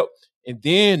your belt, and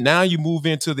then now you move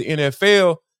into the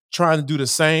NFL trying to do the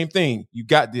same thing. You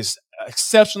got this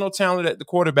exceptional talent at the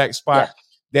quarterback spot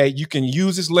that you can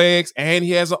use his legs, and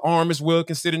he has an arm as well,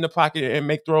 can sit in the pocket and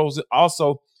make throws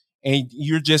also. And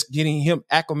you're just getting him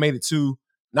acclimated to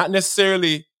not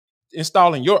necessarily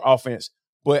installing your offense,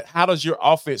 but how does your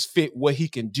offense fit what he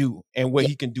can do and what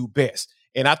he can do best.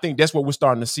 And I think that's what we're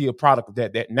starting to see a product of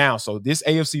that now. So this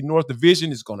AFC North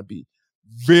division is going to be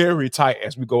very tight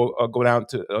as we go down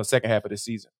to the second half of the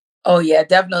season. Oh, yeah,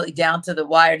 definitely down to the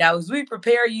wire. Now, as we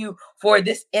prepare you for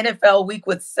this NFL week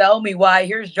with Sell Me Why,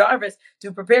 here's Jarvis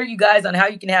to prepare you guys on how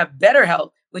you can have better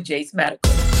health with Jace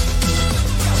Medical.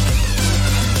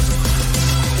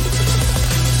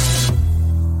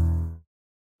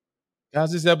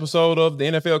 Guys, this episode of the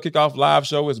NFL Kickoff Live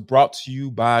Show is brought to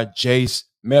you by Jace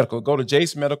Medical. Go to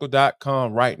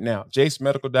jacemedical.com right now.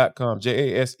 jacemedical.com,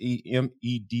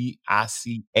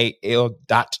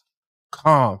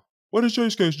 JASEMEDICAL.com. What is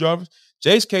Jace Case, Jarvis?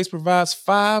 Jace Case provides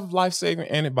 5 life-saving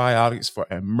antibiotics for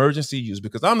emergency use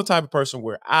because I'm the type of person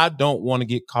where I don't want to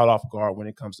get caught off guard when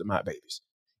it comes to my babies.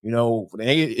 You know,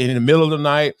 they in the middle of the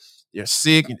night, they're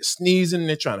sick and they're sneezing and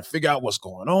they're trying to figure out what's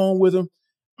going on with them.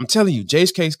 I'm telling you,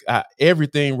 Jace Case got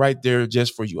everything right there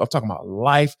just for you. I'm talking about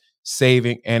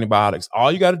life-saving antibiotics.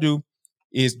 All you got to do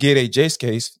is get a Jace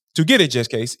Case. To get a Jace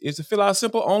Case is to fill out a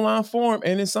simple online form,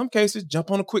 and in some cases, jump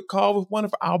on a quick call with one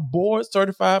of our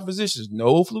board-certified physicians.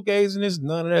 No flugazing,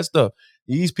 none of that stuff.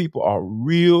 These people are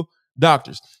real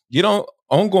doctors. Get on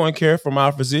ongoing care from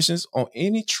our physicians on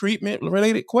any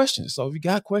treatment-related questions. So if you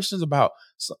got questions about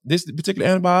this particular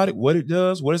antibiotic, what it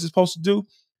does, what is it supposed to do,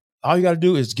 all you got to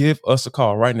do is give us a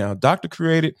call right now. Doctor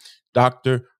created,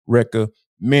 doctor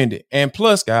recommended. And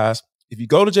plus, guys, if you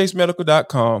go to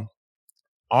jacemedical.com,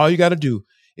 all you got to do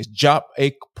is drop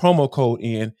a promo code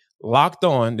in, Locked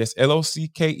On, that's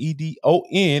LOCKEDON,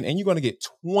 and you're going to get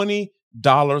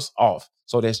 $20 off.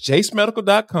 So that's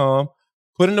jacemedical.com,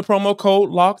 put in the promo code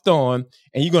Locked On,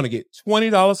 and you're going to get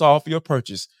 $20 off your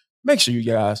purchase. Make sure you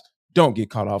guys don't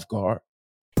get caught off guard.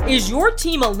 Is your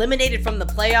team eliminated from the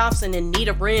playoffs and in need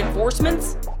of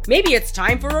reinforcements? Maybe it's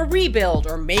time for a rebuild,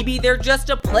 or maybe they're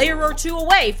just a player or two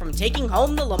away from taking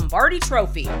home the Lombardi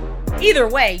Trophy. Either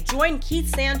way, join Keith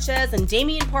Sanchez and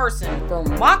Damian Parson for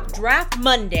Mock Draft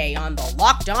Monday on the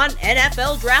Locked On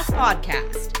NFL Draft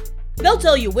Podcast. They'll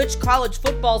tell you which college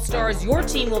football stars your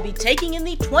team will be taking in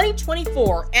the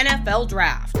 2024 NFL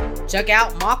Draft. Check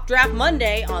out Mock Draft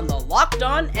Monday on the Locked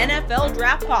On NFL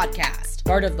Draft Podcast,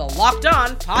 part of the Locked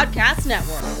On Podcast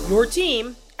Network. Your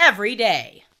team every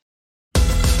day.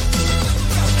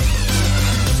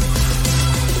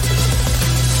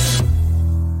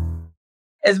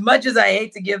 As much as I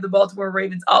hate to give the Baltimore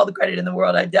Ravens all the credit in the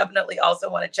world, I definitely also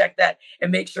want to check that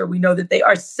and make sure we know that they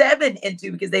are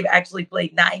 7-2 because they've actually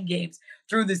played 9 games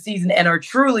through the season and are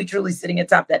truly, truly sitting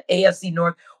atop that AFC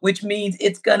North, which means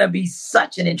it's going to be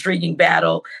such an intriguing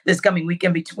battle this coming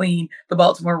weekend between the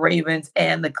Baltimore Ravens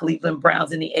and the Cleveland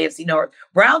Browns in the AFC North.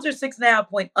 Browns are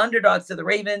 6.5-point underdogs to the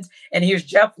Ravens. And here's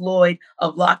Jeff Lloyd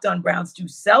of Locked On Browns to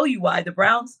sell you why the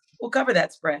Browns will cover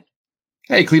that spread.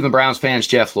 Hey, Cleveland Browns fans,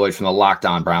 Jeff Lloyd from the Locked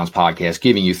On Browns podcast,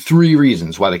 giving you 3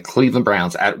 reasons why the Cleveland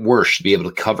Browns at worst should be able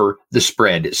to cover the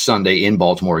spread Sunday in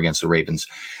Baltimore against the Ravens.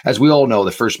 As we all know,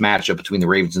 the first matchup between the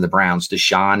Ravens and the Browns,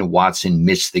 Deshaun Watson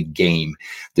missed the game.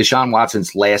 Deshaun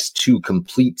Watson's last 2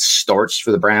 complete starts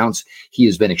for the Browns, he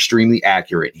has been extremely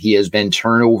accurate. He has been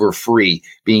turnover free,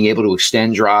 being able to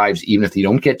extend drives. Even if they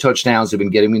don't get touchdowns, they've been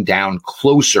getting them down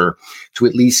closer to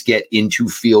at least get into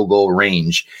field goal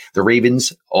range. The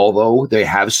Ravens, although they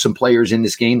have some players in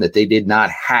this game that they did not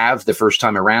have the first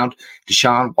time around.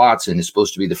 Deshaun Watson is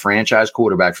supposed to be the franchise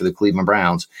quarterback for the Cleveland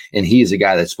Browns, and he is a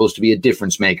guy that's supposed to be a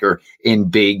difference maker in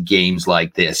big games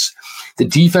like this. The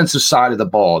defensive side of the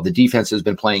ball, the defense has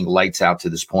been playing lights out to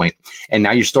this point, and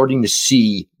now you're starting to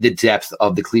see the depth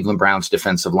of the Cleveland Browns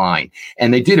defensive line.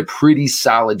 And they did a pretty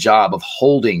solid job of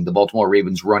holding the Baltimore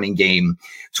Ravens running game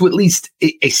to at least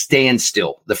a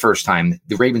standstill the first time.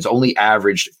 The Ravens only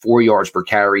averaged 4 yards per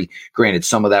carry. Granted,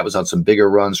 some of that was on some bigger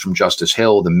runs from Justice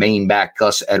Hill, the main back,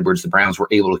 Gus Edwards. The Browns were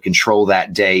able to control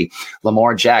that day.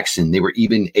 Lamar Jackson, they were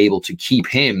even able to keep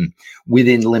him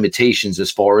within limitations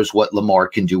as far as what Lamar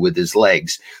can do with his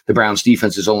legs. The Browns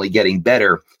defense is only getting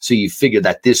better, so you figure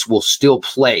that this will still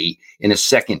play in a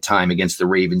second time against the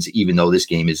Ravens, even though this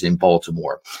game is in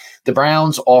Baltimore. The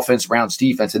Browns offense, Browns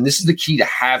defense, and this is the key to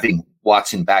having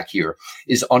Watson back here,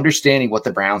 is understanding what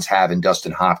the Browns have in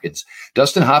Dustin Hopkins.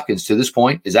 Dustin Hopkins, to this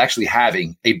point, is actually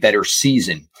having a better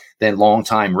season than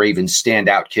longtime Ravens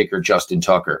standout kicker Justin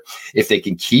Tucker. If they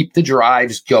can keep the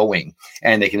drives going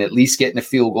and they can at least get in the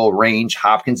field goal range,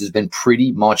 Hopkins has been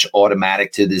pretty much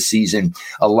automatic to this season,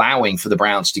 allowing for the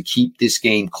Browns to keep this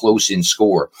game close in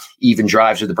score. Even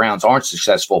drives where the Browns aren't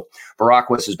successful, Barack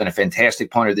West has been a fantastic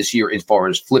punter this year as far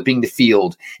as flipping the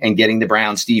field and getting the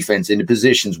Browns defense into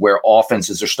positions where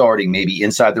offenses are starting maybe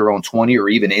inside their own 20 or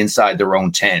even inside their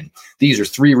own 10. These are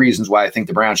 3 reasons why I think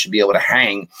the Browns should be able to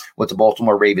hang with the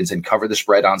Baltimore Ravens and cover the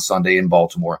spread on Sunday in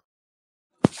Baltimore.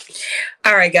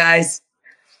 All right, guys.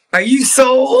 Are you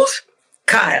sold,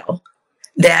 Kyle,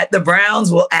 that the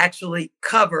Browns will actually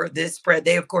cover this spread?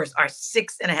 They, of course, are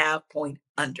 6.5-point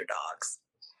underdogs.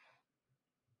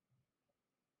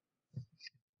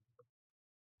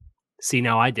 See,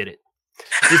 now I did it.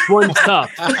 This one's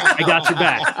tough. I got your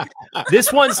back.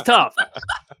 This one's tough.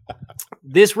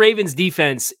 This Ravens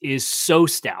defense is so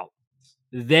stout.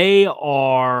 They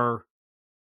are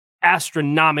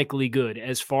astronomically good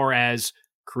as far as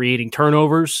creating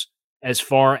turnovers, as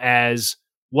far as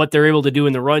what they're able to do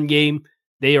in the run game.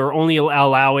 They are only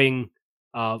allowing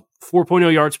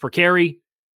 4.0 yards per carry.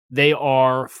 They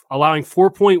are allowing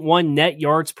 4.1 net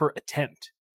yards per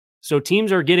attempt. So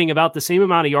teams are getting about the same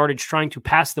amount of yardage trying to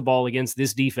pass the ball against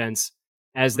this defense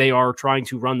as they are trying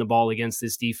to run the ball against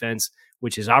this defense,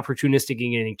 which is opportunistic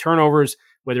in getting turnovers,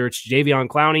 whether it's Jadeveon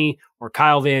Clowney or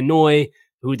Kyle Van Noy,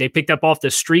 who they picked up off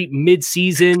the street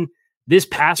mid-season. This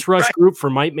pass rush group for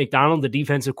Mike McDonald, the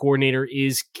defensive coordinator,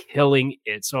 is killing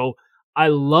it. So I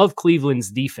love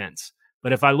Cleveland's defense.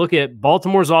 But if I look at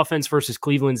Baltimore's offense versus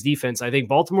Cleveland's defense, I think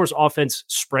Baltimore's offense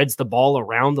spreads the ball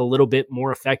around a little bit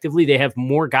more effectively. They have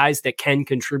more guys that can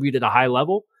contribute at a high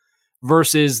level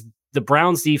versus the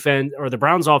Browns defense or the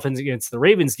Browns offense against the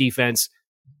Ravens defense.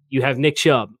 You have Nick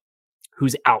Chubb,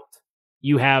 who's out.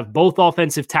 You have both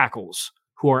offensive tackles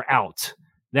who are out.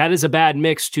 That is a bad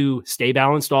mix to stay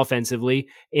balanced offensively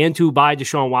and to buy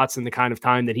Deshaun Watson the kind of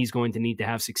time that he's going to need to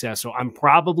have success. So I'm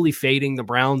probably fading the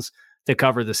Browns to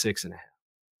cover the 6.5.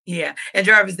 Yeah. And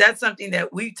Jarvis, that's something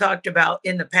that we've talked about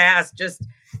in the past. Just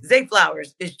Zay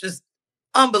Flowers is just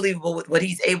unbelievable with what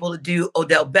he's able to do.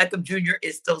 Odell Beckham Jr.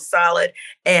 is still solid.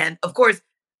 And of course,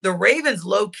 the Ravens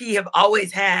low key have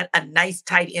always had a nice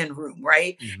tight end room,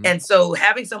 right? Mm-hmm. And so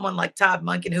having someone like Todd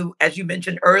Monken, who, as you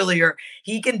mentioned earlier,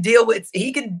 he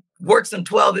can work some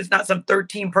 12, if not some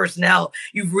 13 personnel.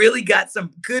 You've really got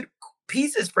some good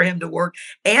pieces for him to work.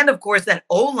 And of course, that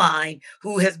O-line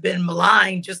who has been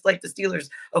maligned, just like the Steelers,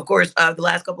 of course, the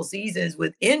last couple seasons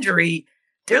with injury,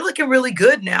 they're looking really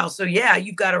good now. So yeah,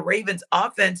 you've got a Ravens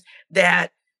offense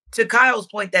that, to Kyle's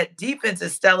point, that defense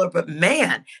is stellar, but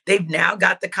man, they've now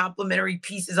got the complementary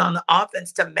pieces on the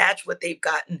offense to match what they've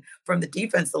gotten from the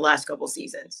defense the last couple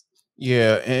seasons.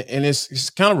 Yeah. And it's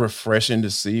kind of refreshing to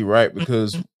see, right?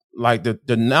 Because like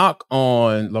the knock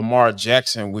on Lamar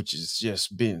Jackson, which has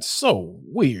just been so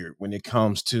weird when it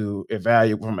comes to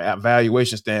from an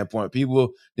evaluation standpoint.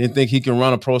 People didn't think he can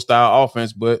run a pro style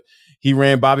offense, but he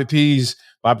ran Bobby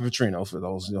Petrino, for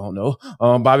those who don't know,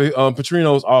 Bobby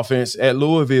Petrino's offense at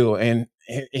Louisville, and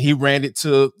he ran it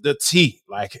to the T.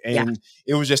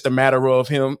 It was just a matter of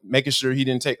him making sure he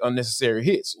didn't take unnecessary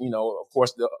hits. You know, of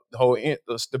course, the whole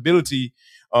stability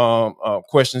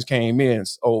questions came in,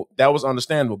 so that was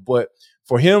understandable. But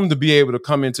for him to be able to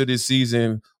come into this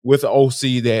season with an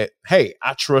OC that, hey,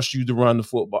 I trust you to run the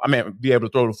football. I mean, be able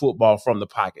to throw the football from the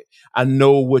pocket. I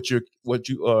know what you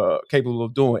capable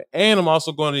of doing, and I'm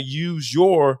also going to use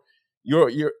your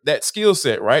that skill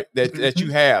set, right? That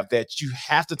you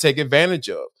have to take advantage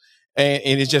of, and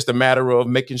it's just a matter of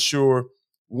making sure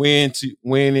when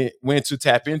to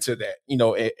tap into that, you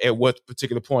know, at what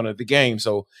particular point of the game.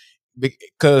 So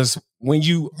because when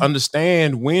you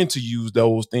understand when to use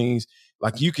those things,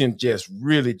 like you can just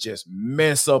really just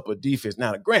mess up a defense.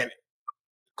 Now, granted,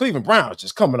 Cleveland Browns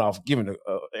just coming off giving the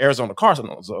Arizona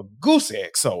Cardinals a goose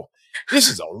egg. So this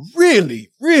is a really,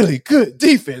 really good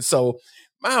defense. So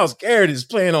Myles Garrett is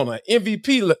playing on an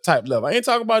MVP type level. I ain't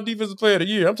talking about defensive player of the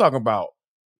year. I'm talking about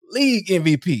league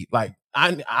MVP. Like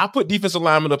I put defensive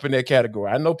lineman up in that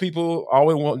category. I know people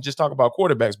always want to just talk about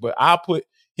quarterbacks, but I put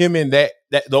him in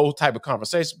those type of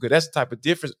conversations because that's the type of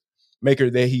difference maker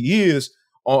that he is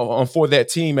on for that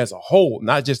team as a whole,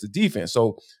 not just the defense.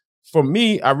 So for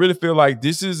me, I really feel like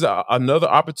this is another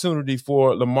opportunity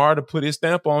for Lamar to put his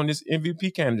stamp on this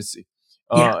MVP candidacy.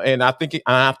 And I think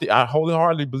I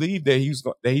wholeheartedly believe that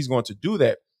he's going to do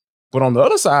that. But on the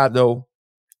other side, though,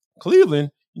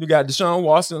 Cleveland, you got Deshaun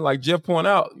Watson, like Jeff pointed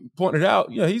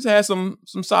out. He's had some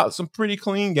solid, some pretty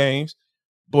clean games.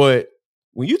 But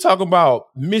when you talk about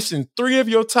missing 3 of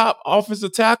your top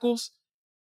offensive tackles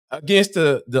against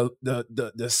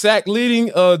the sack leading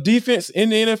defense in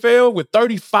the NFL with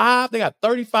 35, they got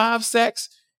 35 sacks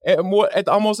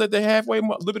almost at the halfway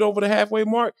mark, a little bit over the halfway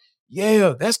mark.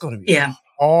 Yeah, that's going to be a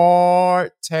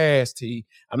hard task, T.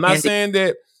 I'm not saying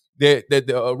that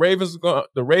the Ravens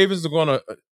are going to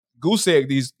goose egg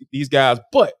these guys,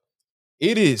 but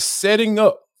it is setting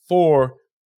up for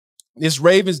this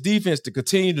Ravens defense to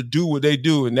continue to do what they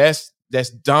do, and that's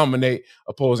dominate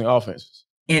opposing offenses.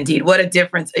 Indeed. What a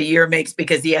difference a year makes,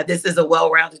 because this is a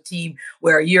well-rounded team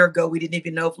where a year ago we didn't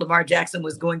even know if Lamar Jackson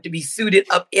was going to be suited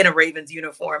up in a Ravens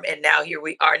uniform. And now here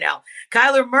we are now.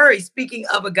 Kyler Murray, speaking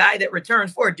of a guy that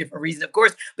returns for a different reason, of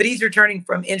course, but he's returning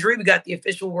from injury. We got the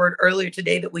official word earlier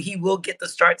today that he will get the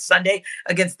start Sunday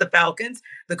against the Falcons.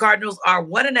 The Cardinals are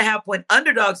 1.5-point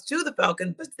underdogs to the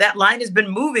Falcons, but that line has been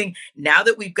moving now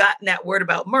that we've gotten that word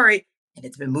about Murray. And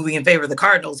it's been moving in favor of the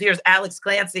Cardinals. Here's Alex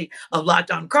Clancy of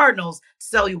Locked On Cardinals to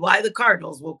tell you why the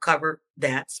Cardinals will cover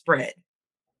that spread.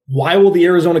 Why will the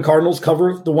Arizona Cardinals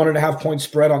cover the 1.5-point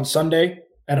spread on Sunday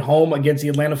at home against the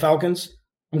Atlanta Falcons?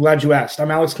 I'm glad you asked.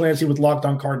 I'm Alex Clancy with Locked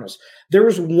On Cardinals. There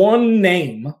is one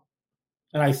name,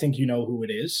 and I think you know who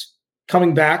it is,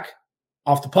 coming back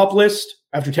off the PUP list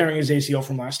after tearing his ACL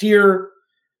from last year.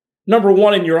 Number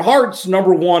 1 in your hearts,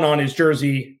 number 1 on his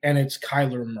jersey, and it's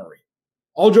Kyler Murray.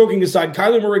 All joking aside,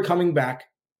 Kyler Murray coming back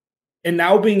and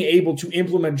now being able to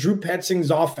implement Drew Petzing's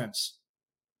offense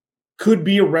could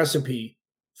be a recipe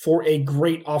for a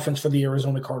great offense for the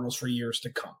Arizona Cardinals for years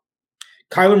to come.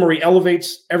 Kyler Murray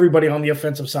elevates everybody on the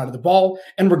offensive side of the ball,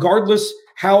 and regardless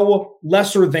how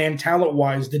lesser than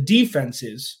talent-wise the defense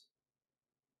is,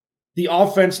 the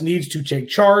offense needs to take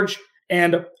charge,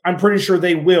 and I'm pretty sure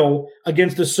they will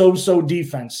against the so-so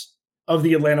defense of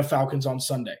the Atlanta Falcons on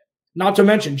Sunday. Not to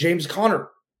mention James Conner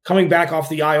coming back off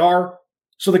the IR.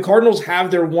 So the Cardinals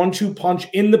have their 1-2 punch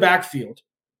in the backfield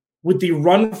with the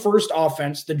run-first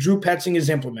offense that Drew Petzing has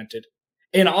implemented,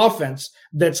 an offense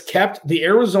that's kept the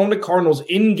Arizona Cardinals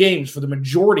in games for the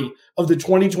majority of the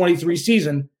 2023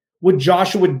 season with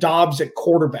Joshua Dobbs at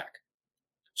quarterback.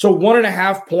 So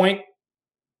 1.5-point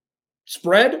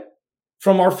spread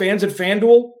from our fans at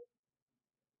FanDuel,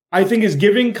 I think, is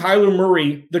giving Kyler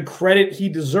Murray the credit he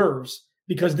deserves,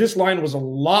 because this line was a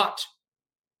lot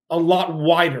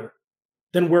wider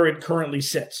than where it currently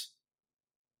sits.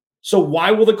 So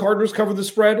why will the Cardinals cover the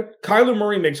spread? Kyler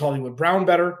Murray makes Hollywood Brown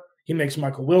better. He makes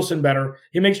Michael Wilson better.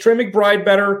 He makes Trey McBride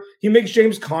better. He makes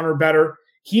James Conner better.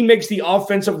 He makes the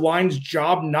offensive line's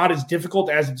job not as difficult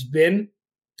as it's been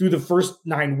through the first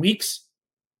 9 weeks.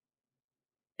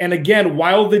 And again,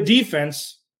 while the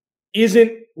defense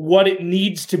isn't what it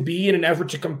needs to be in an effort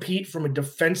to compete from a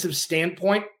defensive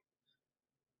standpoint,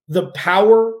 the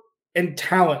power and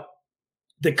talent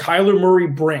that Kyler Murray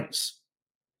brings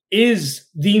is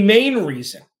the main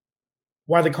reason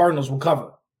why the Cardinals will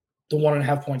cover the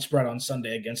 1.5-point spread on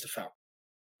Sunday against the Falcons.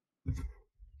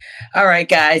 All right,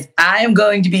 guys, I am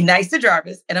going to be nice to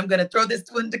Jarvis, and I'm going to throw this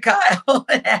one to Kyle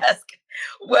and ask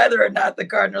whether or not the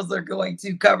Cardinals are going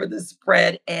to cover the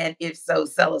spread, and if so,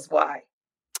 tell us why.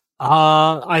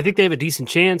 I think they have a decent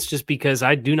chance, just because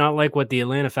I do not like what the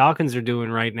Atlanta Falcons are doing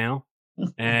right now.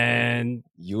 And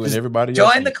you and everybody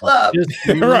join the club.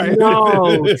 Right.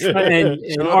 No.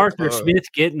 And Arthur Smith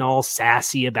getting all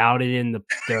sassy about it in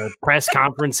the press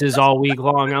conferences all week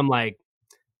long. I'm like,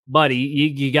 buddy,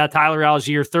 you got Tyler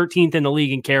Algier 13th in the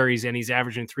league in carries, and he's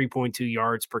averaging 3.2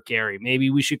 yards per carry.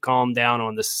 Maybe we should calm down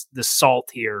on the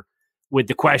salt here with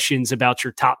the questions about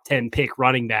your top 10 pick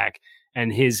running back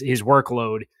and his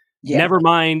workload. Yeah. Never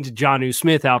mind Jonnu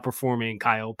Smith outperforming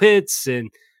Kyle Pitts and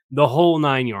the whole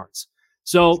 9 yards.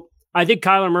 So I think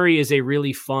Kyler Murray is a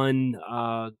really fun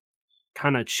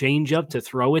kind of change up to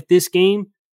throw at this game.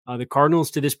 The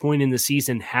Cardinals to this point in the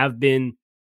season have been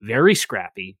very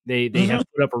scrappy. They have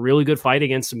put up a really good fight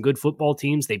against some good football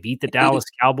teams. They beat the Dallas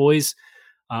Cowboys.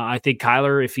 I think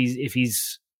Kyler, if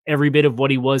he's every bit of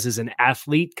what he was as an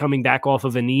athlete coming back off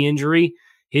of a knee injury,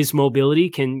 his mobility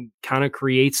can kind of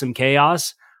create some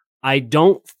chaos. I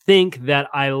don't think that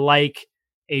I like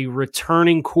a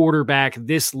returning quarterback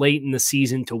this late in the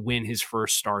season to win his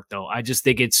first start, though. I just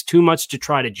think it's too much to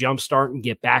try to jumpstart and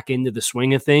get back into the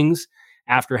swing of things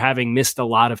after having missed a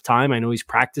lot of time. I know he's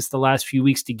practiced the last few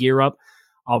weeks to gear up.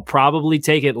 I'll probably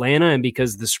take Atlanta, and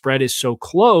because the spread is so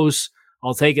close,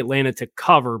 I'll take Atlanta to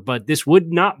cover. But this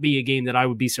would not be a game that I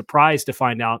would be surprised to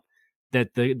find out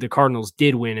that the Cardinals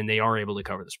did win and they are able to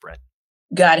cover the spread.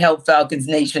 God help Falcons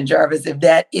Nation, Jarvis, if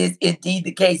that is indeed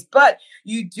the case. But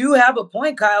you do have a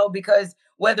point, Kyle, because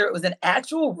whether it was an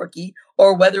actual rookie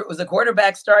or whether it was a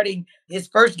quarterback starting his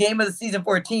first game of the season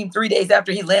for a team 3 days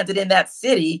after he landed in that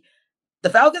city, the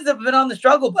Falcons have been on the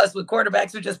struggle bus with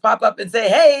quarterbacks who just pop up and say,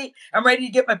 hey, I'm ready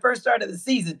to get my first start of the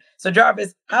season. So,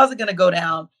 Jarvis, how's it going to go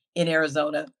down in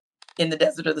Arizona in the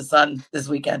Desert of the Sun this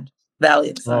weekend?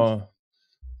 Valley of the Sun.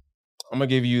 I'm going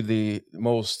to give you the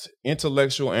most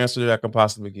intellectual answer that I can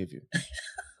possibly give you.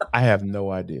 I have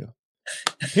no idea.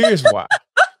 Here's why.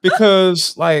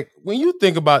 Because, like, when you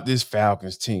think about this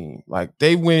Falcons team, like,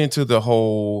 they went into the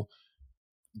whole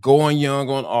going young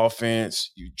on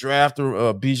offense. You draft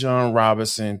Bijan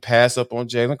Robinson, pass up on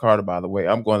Jalen Carter, by the way.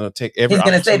 I'm going to take every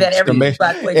opportunity. He's going to say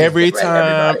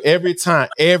that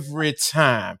every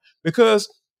time.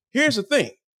 Because here's the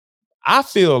thing. I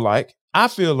feel like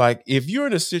if you're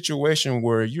in a situation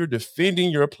where you're defending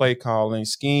your play calling,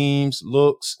 schemes,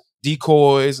 looks,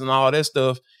 decoys, and all that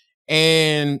stuff,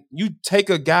 and you take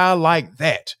a guy like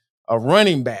that, a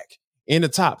running back in the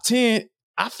top 10,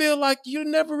 I feel like you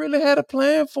never really had a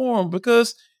plan for him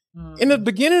because in the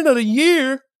beginning of the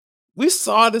year, we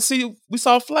saw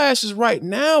flashes. Right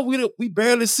now, we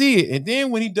barely see it. And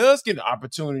then when he does get an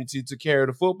opportunity to carry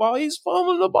the football, he's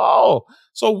fumbling the ball.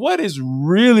 So what is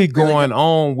really going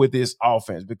on with this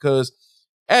offense? Because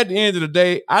at the end of the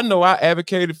day, I know I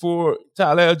advocated for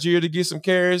Tyler Algier to get some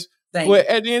carries, but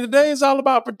at the end of the day, it's all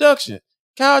about production.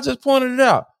 Kyle just pointed it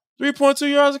out. 3.2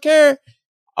 yards a carry.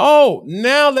 Oh,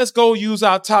 now let's go use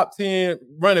our top 10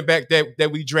 running back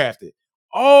that we drafted.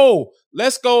 Oh,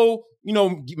 let's go,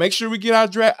 make sure we get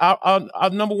our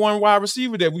number one wide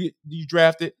receiver that you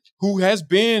drafted, who has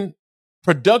been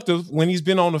productive when he's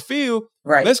been on the field.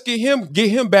 Right. Let's get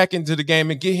him back into the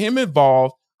game and get him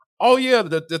involved. Oh yeah,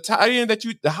 the tight end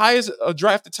the highest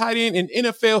drafted tight end in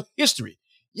NFL history.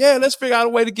 Yeah, let's figure out a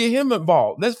way to get him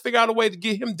involved. Let's figure out a way to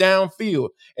get him downfield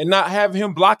and not have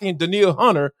him blocking Daniil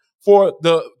Hunter for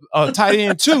the tight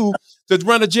end 2 to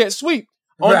run a jet sweep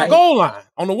on the goal line,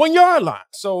 on the 1 yard line.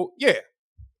 So yeah,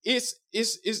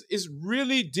 it's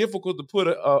really difficult to put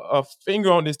a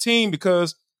finger on this team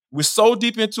because we're so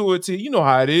deep into it. You know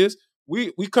how it is.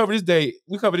 We cover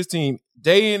this team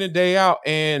day in and day out,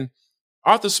 and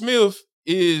Arthur Smith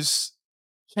is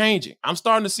changing. I'm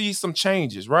starting to see some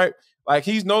changes, right? Like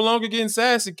he's no longer getting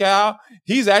sassy, Kyle.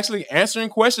 He's actually answering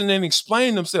questions and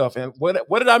explaining himself. And what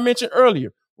did I mention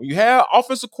earlier? When you have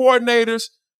offensive coordinators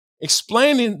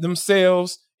explaining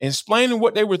themselves, explaining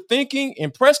what they were thinking in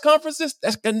press conferences,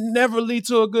 that's going to never lead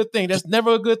to a good thing. That's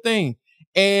never a good thing.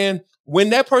 And when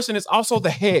that person is also the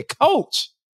head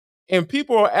coach and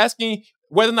people are asking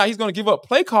whether or not he's going to give up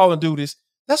play calling duties,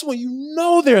 that's when you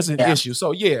know there's an issue.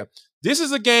 So, yeah, this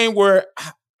is a game where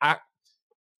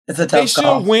it's a tough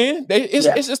call. Should win.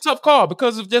 It's a tough call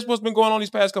because of just what's been going on these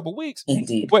past couple of weeks.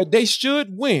 Indeed. But they should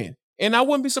win. And I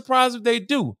wouldn't be surprised if they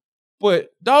do. But,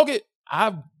 dog it,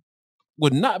 I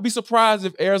would not be surprised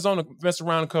if Arizona mess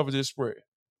around and cover this spread.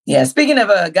 Yeah, speaking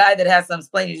of a guy that has some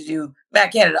explaining to do,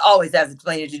 Matt Canada always has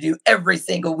explaining to do every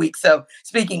single week. So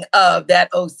speaking of that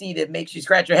OC that makes you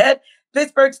scratch your head,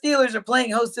 Pittsburgh Steelers are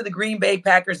playing host to the Green Bay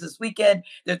Packers this weekend.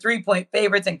 They're 3-point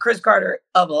favorites, and Chris Carter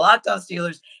of the Locked On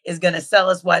Steelers is going to sell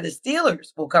us why the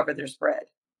Steelers will cover their spread.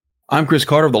 I'm Chris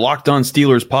Carter of the Locked On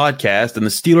Steelers podcast, and the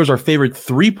Steelers are favored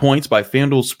 3 points by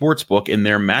FanDuel Sportsbook in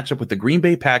their matchup with the Green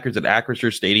Bay Packers at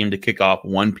Acrisure Stadium to kick off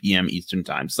 1 p.m. Eastern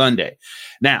Time Sunday.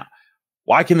 Now,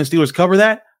 why can the Steelers cover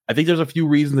that? I think there's a few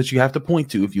reasons that you have to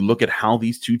point to if you look at how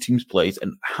these two teams play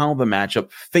and how the matchup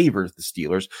favors the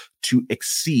Steelers to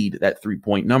exceed that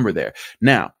 3-point number there.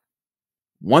 Now,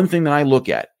 one thing that I look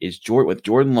at is with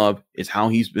Jordan Love is how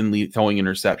he's been throwing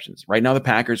interceptions. Right now, the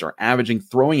Packers are averaging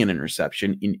throwing an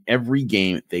interception in every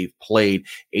game they've played,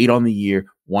 8 on the year,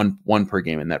 one per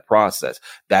game in that process.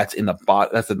 That's in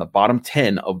the bottom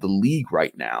 10 of the league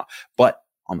right now. But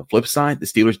on the flip side, the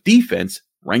Steelers defense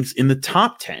ranks in the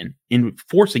top 10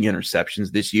 enforcing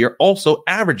interceptions this year, also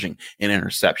averaging an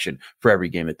interception for every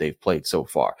game that they've played so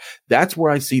far. That's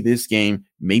where I see this game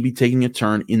maybe taking a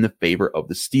turn in the favor of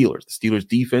the Steelers. The Steelers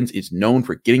defense is known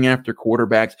for getting after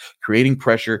quarterbacks, creating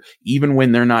pressure, even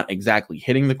when they're not exactly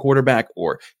hitting the quarterback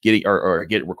or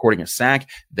recording a sack.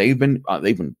 They've been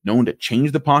known to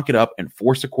change the pocket up and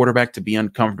force the quarterback to be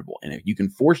uncomfortable. And if you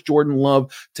can force Jordan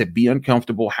Love to be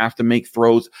uncomfortable, have to make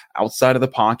throws outside of the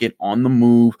pocket, on the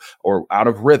move, or out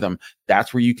of rhythm,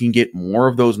 that's where you can get more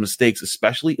of those mistakes,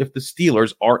 especially if the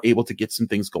Steelers are able to get some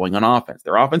things going on offense.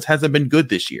 Their offense hasn't been good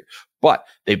this year, but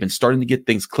they've been starting to get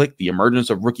things clicked. The emergence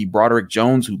of rookie Broderick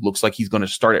Jones, who looks like he's going to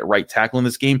start at right tackle in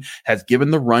this game, has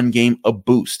given the run game a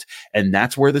boost. And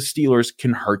that's where the Steelers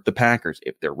can hurt the Packers.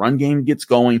 If their run game gets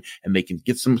going and they can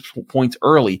get some points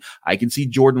early, I can see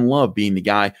Jordan Love being the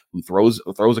guy who throws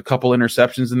a couple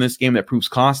interceptions in this game that proves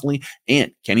costly.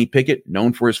 And Kenny Pickett,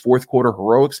 known for his fourth quarter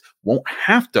heroics, won't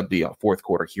have to be a fourth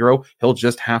quarter hero. He'll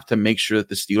just have to make sure that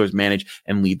the Steelers manage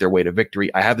and lead their way to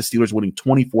victory. I have the Steelers winning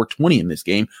 24-20 in this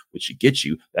game, which should get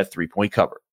you that 3-point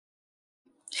cover.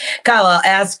 Kyle, I'll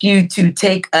ask you to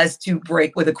take us to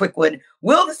break with a quick one.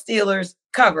 Will the Steelers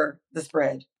cover the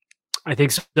spread? I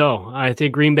think so. I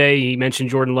think Green Bay, he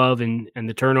mentioned Jordan Love and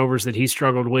the turnovers that he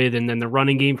struggled with, and then the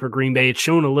running game for Green Bay. It's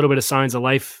shown a little bit of signs of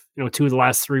life, 2 of the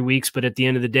last 3 weeks, but at the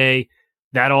end of the day,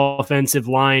 that offensive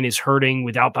line is hurting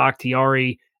without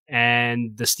Bakhtiari,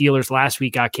 and the Steelers last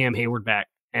week got Cam Hayward back.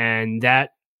 And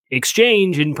that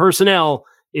exchange in personnel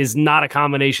is not a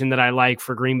combination that I like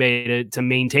for Green Bay to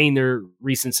maintain their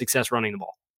recent success running the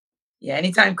ball. Yeah,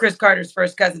 anytime Chris Carter's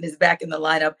first cousin is back in the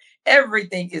lineup,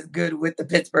 everything is good with the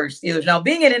Pittsburgh Steelers. Now,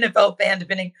 being an NFL fan,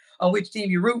 depending on which team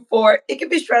you root for, it can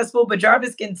be stressful, but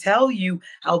Jarvis can tell you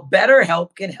how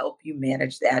BetterHelp can help you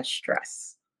manage that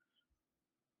stress.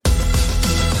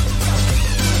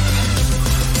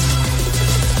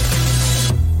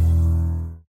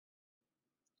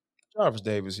 Jarvis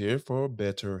Davis here for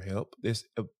BetterHelp.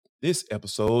 This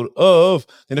episode of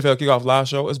the NFL Kickoff Live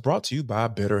Show is brought to you by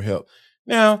BetterHelp.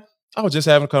 Now, I was just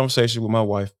having a conversation with my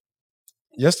wife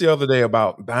just the other day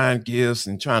about buying gifts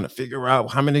and trying to figure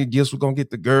out how many gifts we're going to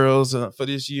get the girls for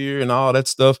this year and all that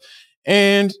stuff.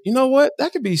 And you know what?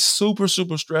 That could be super,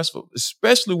 super stressful,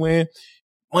 especially when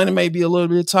money may be a little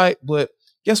bit tight. But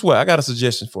guess what? I got a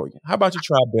suggestion for you. How about you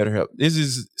try BetterHelp? This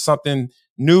is something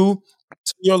new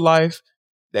to your life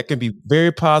that can be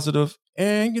very positive,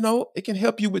 and it can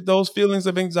help you with those feelings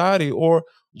of anxiety or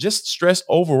just stress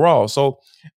overall. So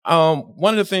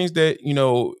one of the things that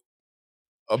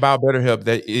about BetterHelp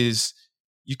that is,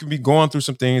 you can be going through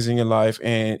some things in your life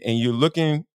and you're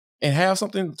looking and have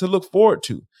something to look forward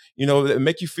to, that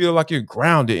make you feel like you're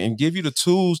grounded and give you the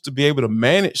tools to be able to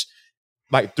manage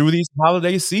like through these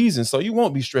holiday seasons. So you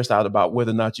won't be stressed out about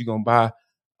whether or not you're going to buy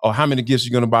or how many gifts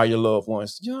you're going to buy your loved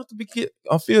ones. You don't have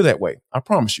to feel that way. I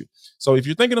promise you. So if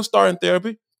you're thinking of starting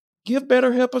therapy, give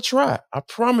BetterHelp a try. I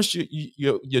promise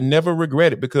you'll never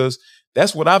regret it, because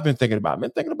that's what I've been thinking about. I've been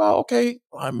thinking about, okay,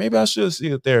 maybe I should see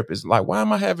a therapist. Like, why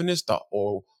am I having this thought?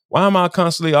 Or why am I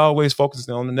constantly always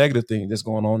focusing on the negative thing that's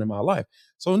going on in my life?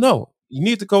 So no, you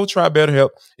need to go try BetterHelp.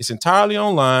 It's entirely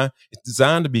online. It's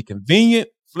designed to be convenient,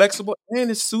 flexible, and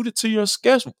it's suited to your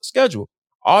schedule.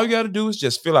 All you got to do is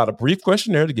just fill out a brief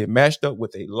questionnaire to get matched up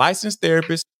with a licensed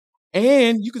therapist.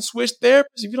 And you can switch therapists.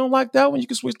 If you don't like that one, you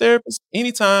can switch therapists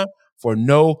anytime for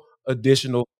no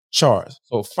additional charge.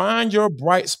 So find your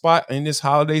bright spot in this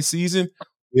holiday season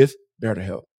with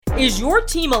BetterHelp. Is your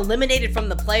team eliminated from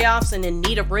the playoffs and in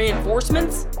need of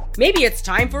reinforcements? Maybe it's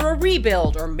time for a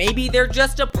rebuild, or maybe they're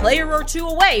just a player or two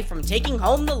away from taking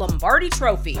home the Lombardi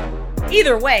Trophy.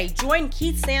 Either way, join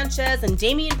Keith Sanchez and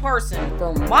Damian Parson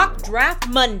for Mock Draft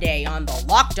Monday on the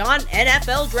Locked On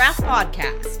NFL Draft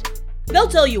Podcast. They'll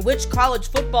tell you which college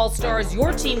football stars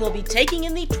your team will be taking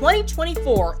in the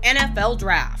 2024 NFL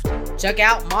Draft. Check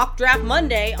out Mock Draft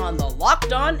Monday on the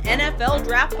Locked On NFL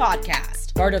Draft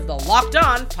Podcast, part of the Locked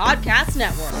On Podcast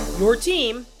Network. Your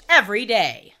team every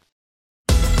day.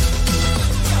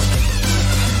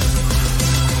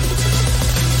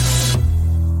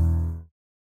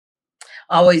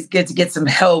 Always good to get some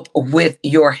help with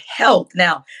your health.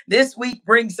 Now, this week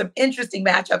brings some interesting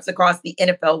matchups across the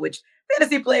NFL, which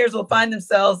fantasy players will find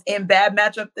themselves in bad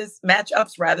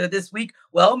matchups this week.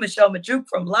 Well, Michelle Machouk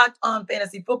from Locked On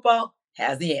Fantasy Football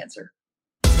has the answer.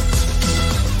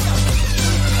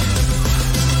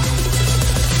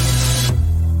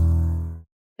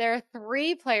 There are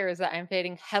 3 players that I'm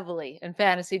fading heavily in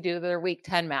fantasy due to their Week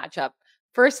 10 matchup.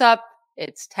 First up,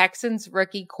 It's Texans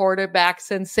rookie quarterback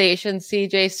sensation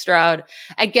CJ Stroud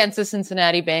against the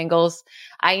Cincinnati Bengals.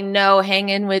 I know, hang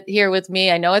in with me.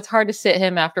 I know it's hard to sit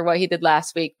him after what he did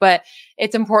last week, but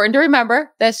it's important to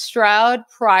remember that Stroud,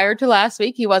 prior to last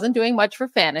week, he wasn't doing much for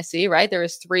fantasy, right? There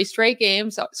was 3 straight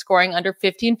games scoring under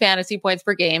 15 fantasy points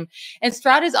per game. And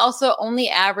Stroud has also only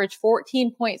averaged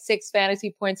 14.6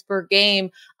 fantasy points per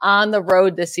game on the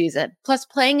road this season. Plus,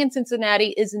 playing in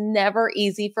Cincinnati is never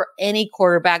easy for any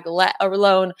quarterback, let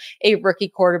alone a rookie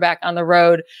quarterback on the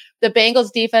road. The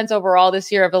Bengals defense overall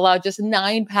this year have allowed just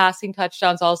 9 passing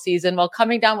touchdowns all season, while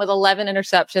coming down with 11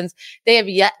 interceptions. They have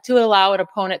yet to allow an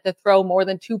opponent to throw more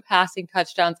than 2 passing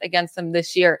touchdowns against them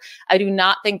this year. I do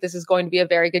not think this is going to be a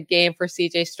very good game for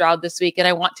CJ Stroud this week, and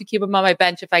I want to keep him on my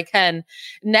bench if I can.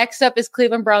 Next up is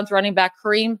Cleveland Browns running back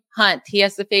Kareem Hunt. He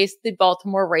has to face the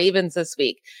Baltimore Ravens this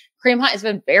week. Kareem Hunt has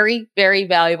been very, very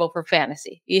valuable for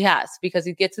fantasy. He has, because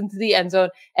he gets into the end zone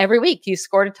every week. He's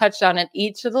scored a touchdown in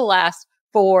each of the last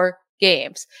 4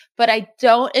 games. But I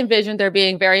don't envision there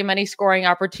being very many scoring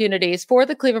opportunities for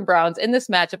the Cleveland Browns in this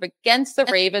matchup against the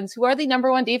Ravens, who are the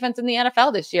number 1 defense in the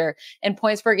NFL this year in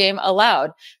points per game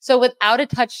allowed. So without a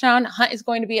touchdown, Hunt is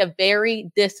going to be a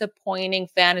very disappointing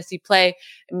fantasy play.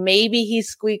 Maybe he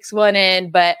squeaks one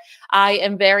in, but I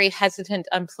am very hesitant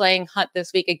on playing Hunt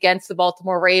this week against the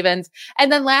Baltimore Ravens.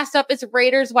 And then last up is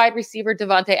Raiders wide receiver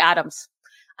Davante Adams.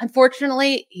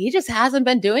 Unfortunately, he just hasn't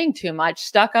been doing too much,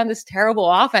 stuck on this terrible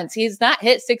offense. He's not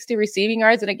hit 60 receiving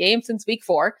yards in a game since week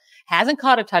 4, hasn't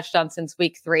caught a touchdown since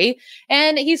week 3,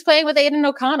 and he's playing with Aiden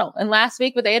O'Connell. And last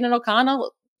week with Aiden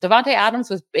O'Connell, Davante Adams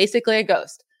was basically a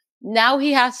ghost. Now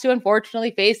he has to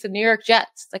unfortunately face the New York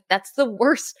Jets. Like, that's the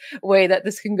worst way that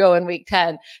this can go in week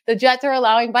 10. The Jets are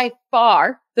allowing by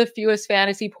far the fewest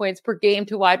fantasy points per game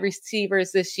to wide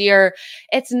receivers this year.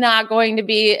 It's not going to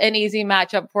be an easy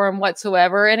matchup for him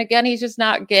whatsoever. And again, he's just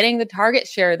not getting the target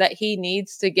share that he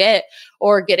needs to get,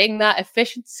 or getting that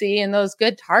efficiency in those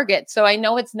good targets. So I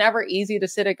know it's never easy to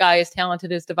sit a guy as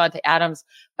talented as Davante Adams,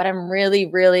 but I'm really,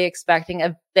 really expecting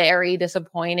a very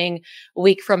disappointing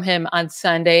week from him on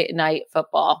Sunday Night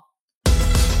Football.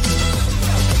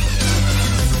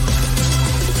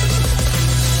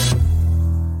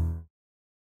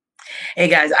 Hey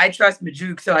guys, I trust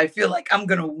Majuk, so I feel like I'm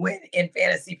going to win in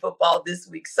fantasy football this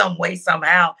week some way,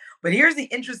 somehow. But here's the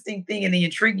interesting thing and the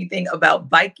intriguing thing about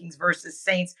Vikings versus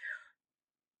Saints.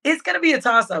 It's going to be a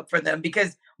toss-up for them,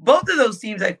 because both of those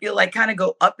teams, I feel like, kind of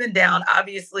go up and down.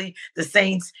 Obviously, the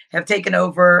Saints have taken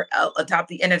over atop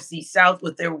the NFC South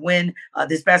with their win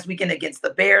this past weekend against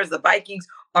the Bears. The Vikings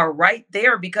are right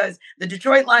there, because the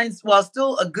Detroit Lions, while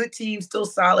still a good team, still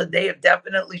solid, they have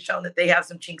definitely shown that they have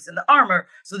some chinks in the armor.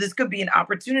 So this could be an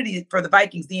opportunity for the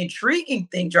Vikings. The intriguing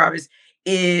thing, Jarvis,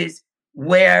 is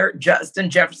where Justin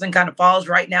Jefferson kind of falls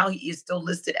right now. He is still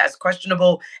listed as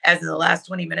questionable as in the last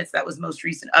 20 minutes. That was the most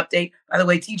recent update. By the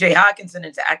way, TJ Hawkinson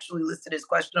is actually listed as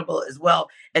questionable as well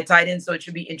at tight end. So it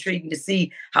should be intriguing to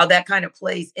see how that kind of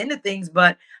plays into things.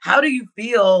 But how do you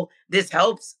feel this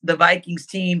helps the Vikings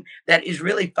team that is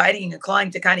really fighting and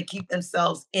clawing to kind of keep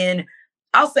themselves in,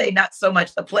 I'll say, not so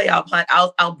much the playoff hunt.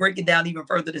 I'll break it down even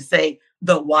further to say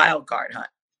the wild card hunt.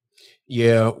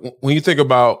 Yeah. When you think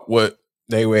about what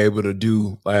they were able to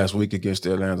do last week against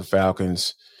the Atlanta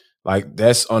Falcons, like,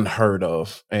 that's unheard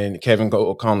of. And Kevin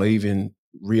O'Connell even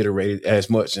reiterated as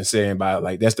much and saying about,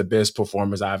 like, that's the best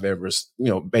performance I've ever,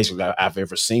 basically I've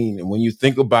ever seen. And when you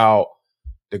think about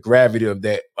the gravity of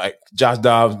that, like, Josh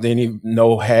Dobbs didn't even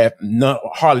know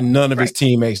hardly none of his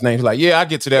teammates' names. Like, yeah, I'll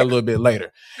get to that a little bit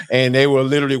later. And they were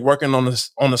literally working on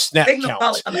the snap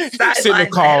count, signal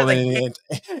calling,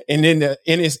 and then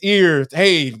in his ear,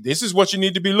 hey, this is what you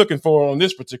need to be looking for on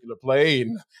this particular play,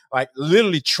 and like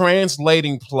literally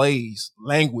translating plays,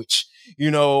 language,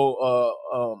 during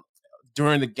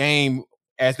the game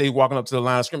as they walking up to the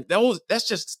line of scrimmage. That's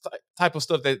just type of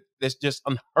stuff that's just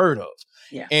unheard of.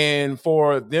 Yeah. And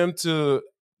for them to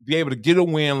be able to get a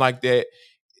win like that,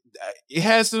 you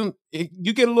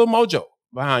get a little mojo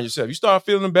behind yourself. You start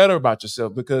feeling better about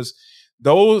yourself, because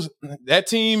that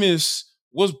team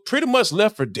was pretty much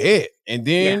left for dead. And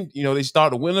then, they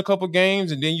start to win a couple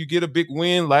games, and then you get a big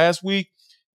win last week.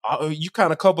 You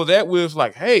kind of couple that with,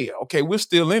 like, hey, okay, we're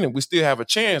still in it. We still have a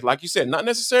chance. Like you said, not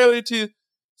necessarily to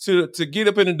get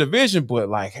up in the division, but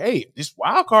like, hey, this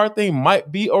wild card thing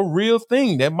might be a real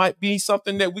thing. That might be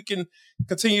something that we can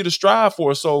continue to strive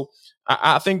for. So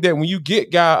I think that when you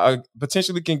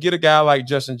potentially can get a guy like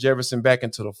Justin Jefferson back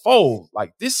into the fold,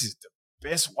 like, this is the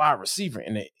best wide receiver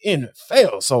in the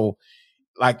NFL. So,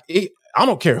 like, I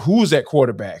don't care who's at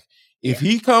quarterback. If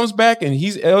he comes back and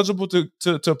he's eligible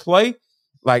to play,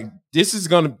 like, that's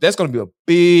gonna be a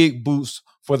big boost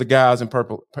for the guys in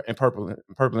purple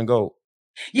and gold.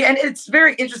 Yeah, and it's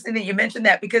very interesting that you mentioned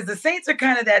that because the Saints are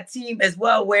kind of that team as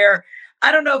well where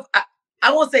I don't know if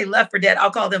I won't say left for dead.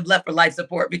 I'll call them left for life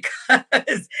support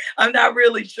because I'm not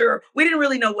really sure. We didn't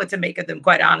really know what to make of them,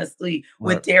 quite honestly,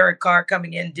 with Derek Carr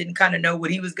coming in, didn't kind of know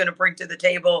what he was going to bring to the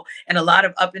table and a lot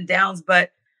of up and downs.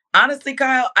 But honestly,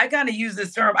 Kyle, I kind of use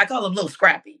this term. I call them little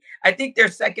scrappy. I think their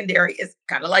secondary is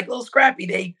kind of like little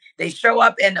scrappy. They show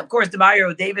up. And of course,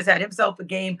 Demario Davis had himself a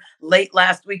game late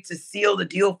last week to seal the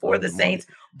deal for the Saints.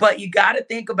 But you got to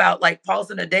think about like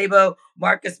Paulson Adebo,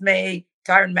 Marcus May,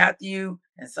 Tyrann Mathieu,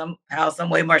 and somehow, some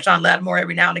way, Marshawn Lattimore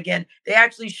every now and again. They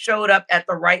actually showed up at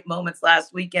the right moments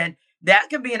last weekend.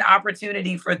 That could be an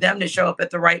opportunity for them to show up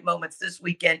at the right moments this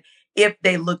weekend if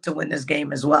they look to win this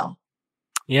game as well.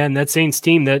 Yeah, and that Saints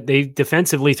team that they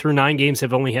defensively through 9 games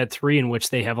have only had 3 in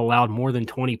which they have allowed more than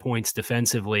 20 points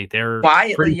defensively. They're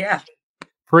quietly,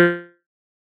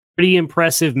 pretty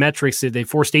impressive metrics. They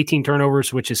forced 18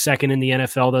 turnovers, which is second in the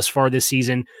NFL thus far this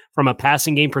season. From a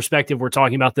passing game perspective, we're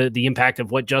talking about the impact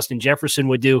of what Justin Jefferson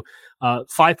would do.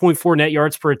 5.4 net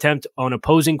yards per attempt on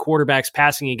opposing quarterbacks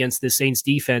passing against the Saints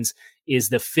defense is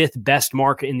the 5th best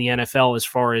mark in the NFL as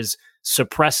far as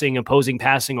suppressing opposing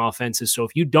passing offenses. So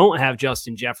if you don't have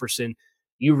Justin Jefferson,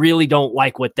 you really don't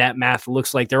like what that math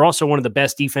looks like. They're also one of the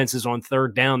best defenses on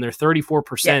third down. They're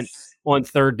 34% on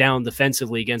third down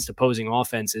defensively against opposing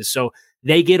offenses. So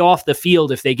they get off the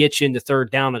field if they get you into third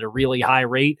down at a really high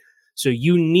rate. So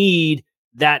you need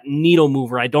that needle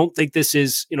mover. I don't think this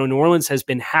is, New Orleans has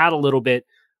been had a little bit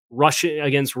rushing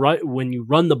against when you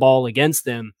run the ball against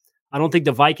them. I don't think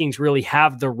the Vikings really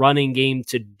have the running game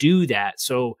to do that.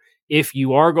 So if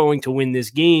you are going to win this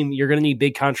game, you're going to need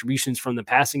big contributions from the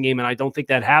passing game. And I don't think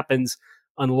that happens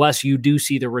unless you do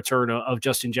see the return of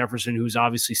Justin Jefferson, who's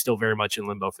obviously still very much in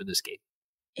limbo for this game.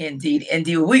 Indeed.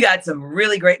 We got some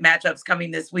really great matchups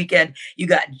coming this weekend. You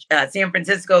got San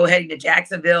Francisco heading to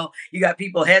Jacksonville. You got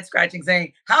people head scratching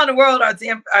saying, how in the world are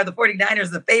the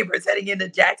 49ers the favorites heading into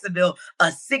Jacksonville, a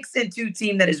 6-2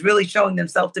 team that is really showing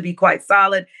themselves to be quite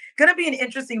solid. Going to be an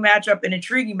interesting matchup, an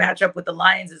intriguing matchup with the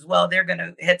Lions as well. They're going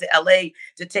to head to LA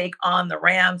to take on the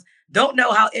Rams. Don't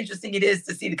know how interesting it is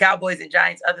to see the Cowboys and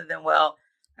Giants other than,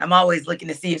 I'm always looking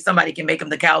to see if somebody can make them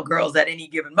the Cowgirls at any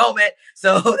given moment.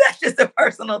 So that's just a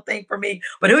personal thing for me.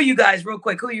 But who are you guys, real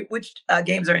quick, which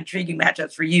games are intriguing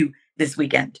matchups for you this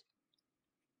weekend?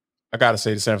 I got to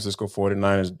say the San Francisco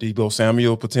 49ers, Deebo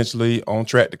Samuel potentially on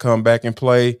track to come back and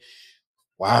play.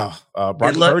 Wow.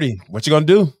 Brock Purdy, what you going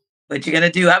to do? What you going to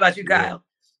do? How about you, Kyle?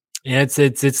 Yeah,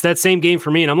 it's that same game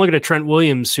for me. And I'm looking at Trent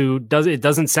Williams, who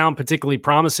doesn't sound particularly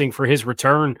promising for his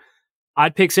return.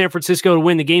 I'd pick San Francisco to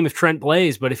win the game if Trent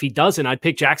plays, but if he doesn't, I'd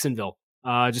pick Jacksonville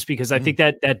just because I think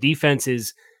that defense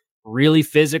is really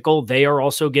physical. They are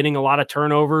also getting a lot of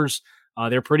turnovers.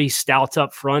 They're pretty stout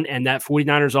up front, and that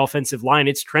 49ers offensive line,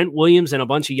 it's Trent Williams and a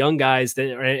bunch of young guys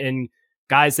and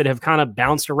guys that have kind of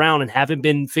bounced around and haven't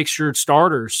been fixtured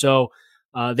starters. So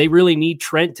they really need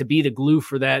Trent to be the glue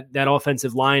for that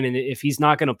offensive line. And if he's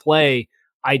not going to play,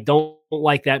 I don't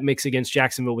like that mix against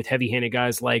Jacksonville with heavy-handed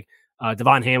guys like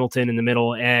Devon Hamilton in the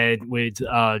middle and with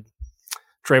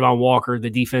Trayvon Walker,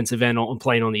 the defensive end,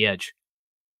 playing on the edge.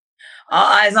 All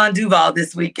eyes on Duval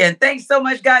this weekend. Thanks so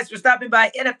much, guys, for stopping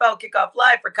by NFL Kickoff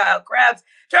Live. For Kyle Krabs,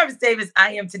 Travis Davis,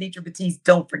 I am Tanitra Batiste.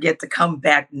 Don't forget to come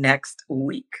back next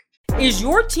week. Is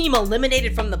your team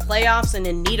eliminated from the playoffs and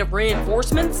in need of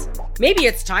reinforcements? Maybe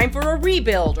it's time for a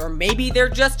rebuild, or maybe they're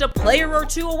just a player or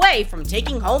two away from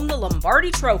taking home the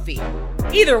Lombardi Trophy.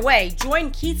 Either way, join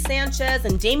Keith Sanchez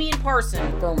and Damian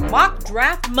Parson for Mock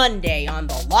Draft Monday on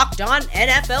the Locked On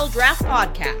NFL Draft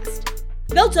Podcast.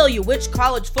 They'll tell you which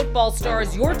college football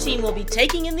stars your team will be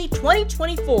taking in the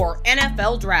 2024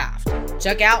 NFL Draft.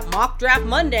 Check out Mock Draft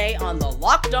Monday on the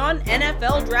Locked On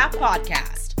NFL Draft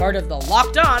Podcast, part of the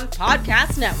Locked On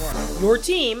Podcast Network. Your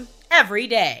team every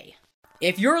day.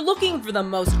 If you're looking for the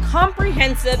most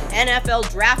comprehensive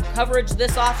NFL draft coverage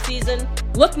this offseason,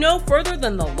 look no further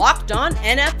than the Locked On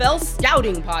NFL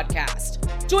Scouting Podcast.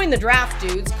 Join the draft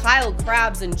dudes, Kyle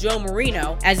Krabs and Joe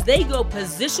Marino, as they go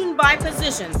position by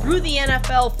position through the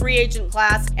NFL free agent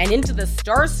class and into the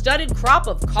star-studded crop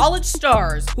of college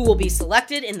stars who will be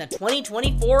selected in the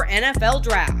 2024 NFL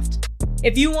Draft.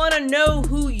 If you want to know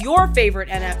who your favorite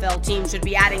NFL team should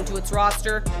be adding to its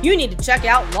roster, you need to check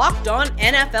out Locked On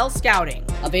NFL Scouting,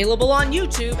 available on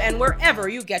YouTube and wherever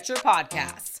you get your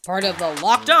podcasts. Part of the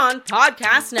Locked On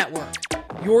Podcast Network.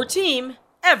 Your team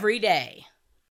every day.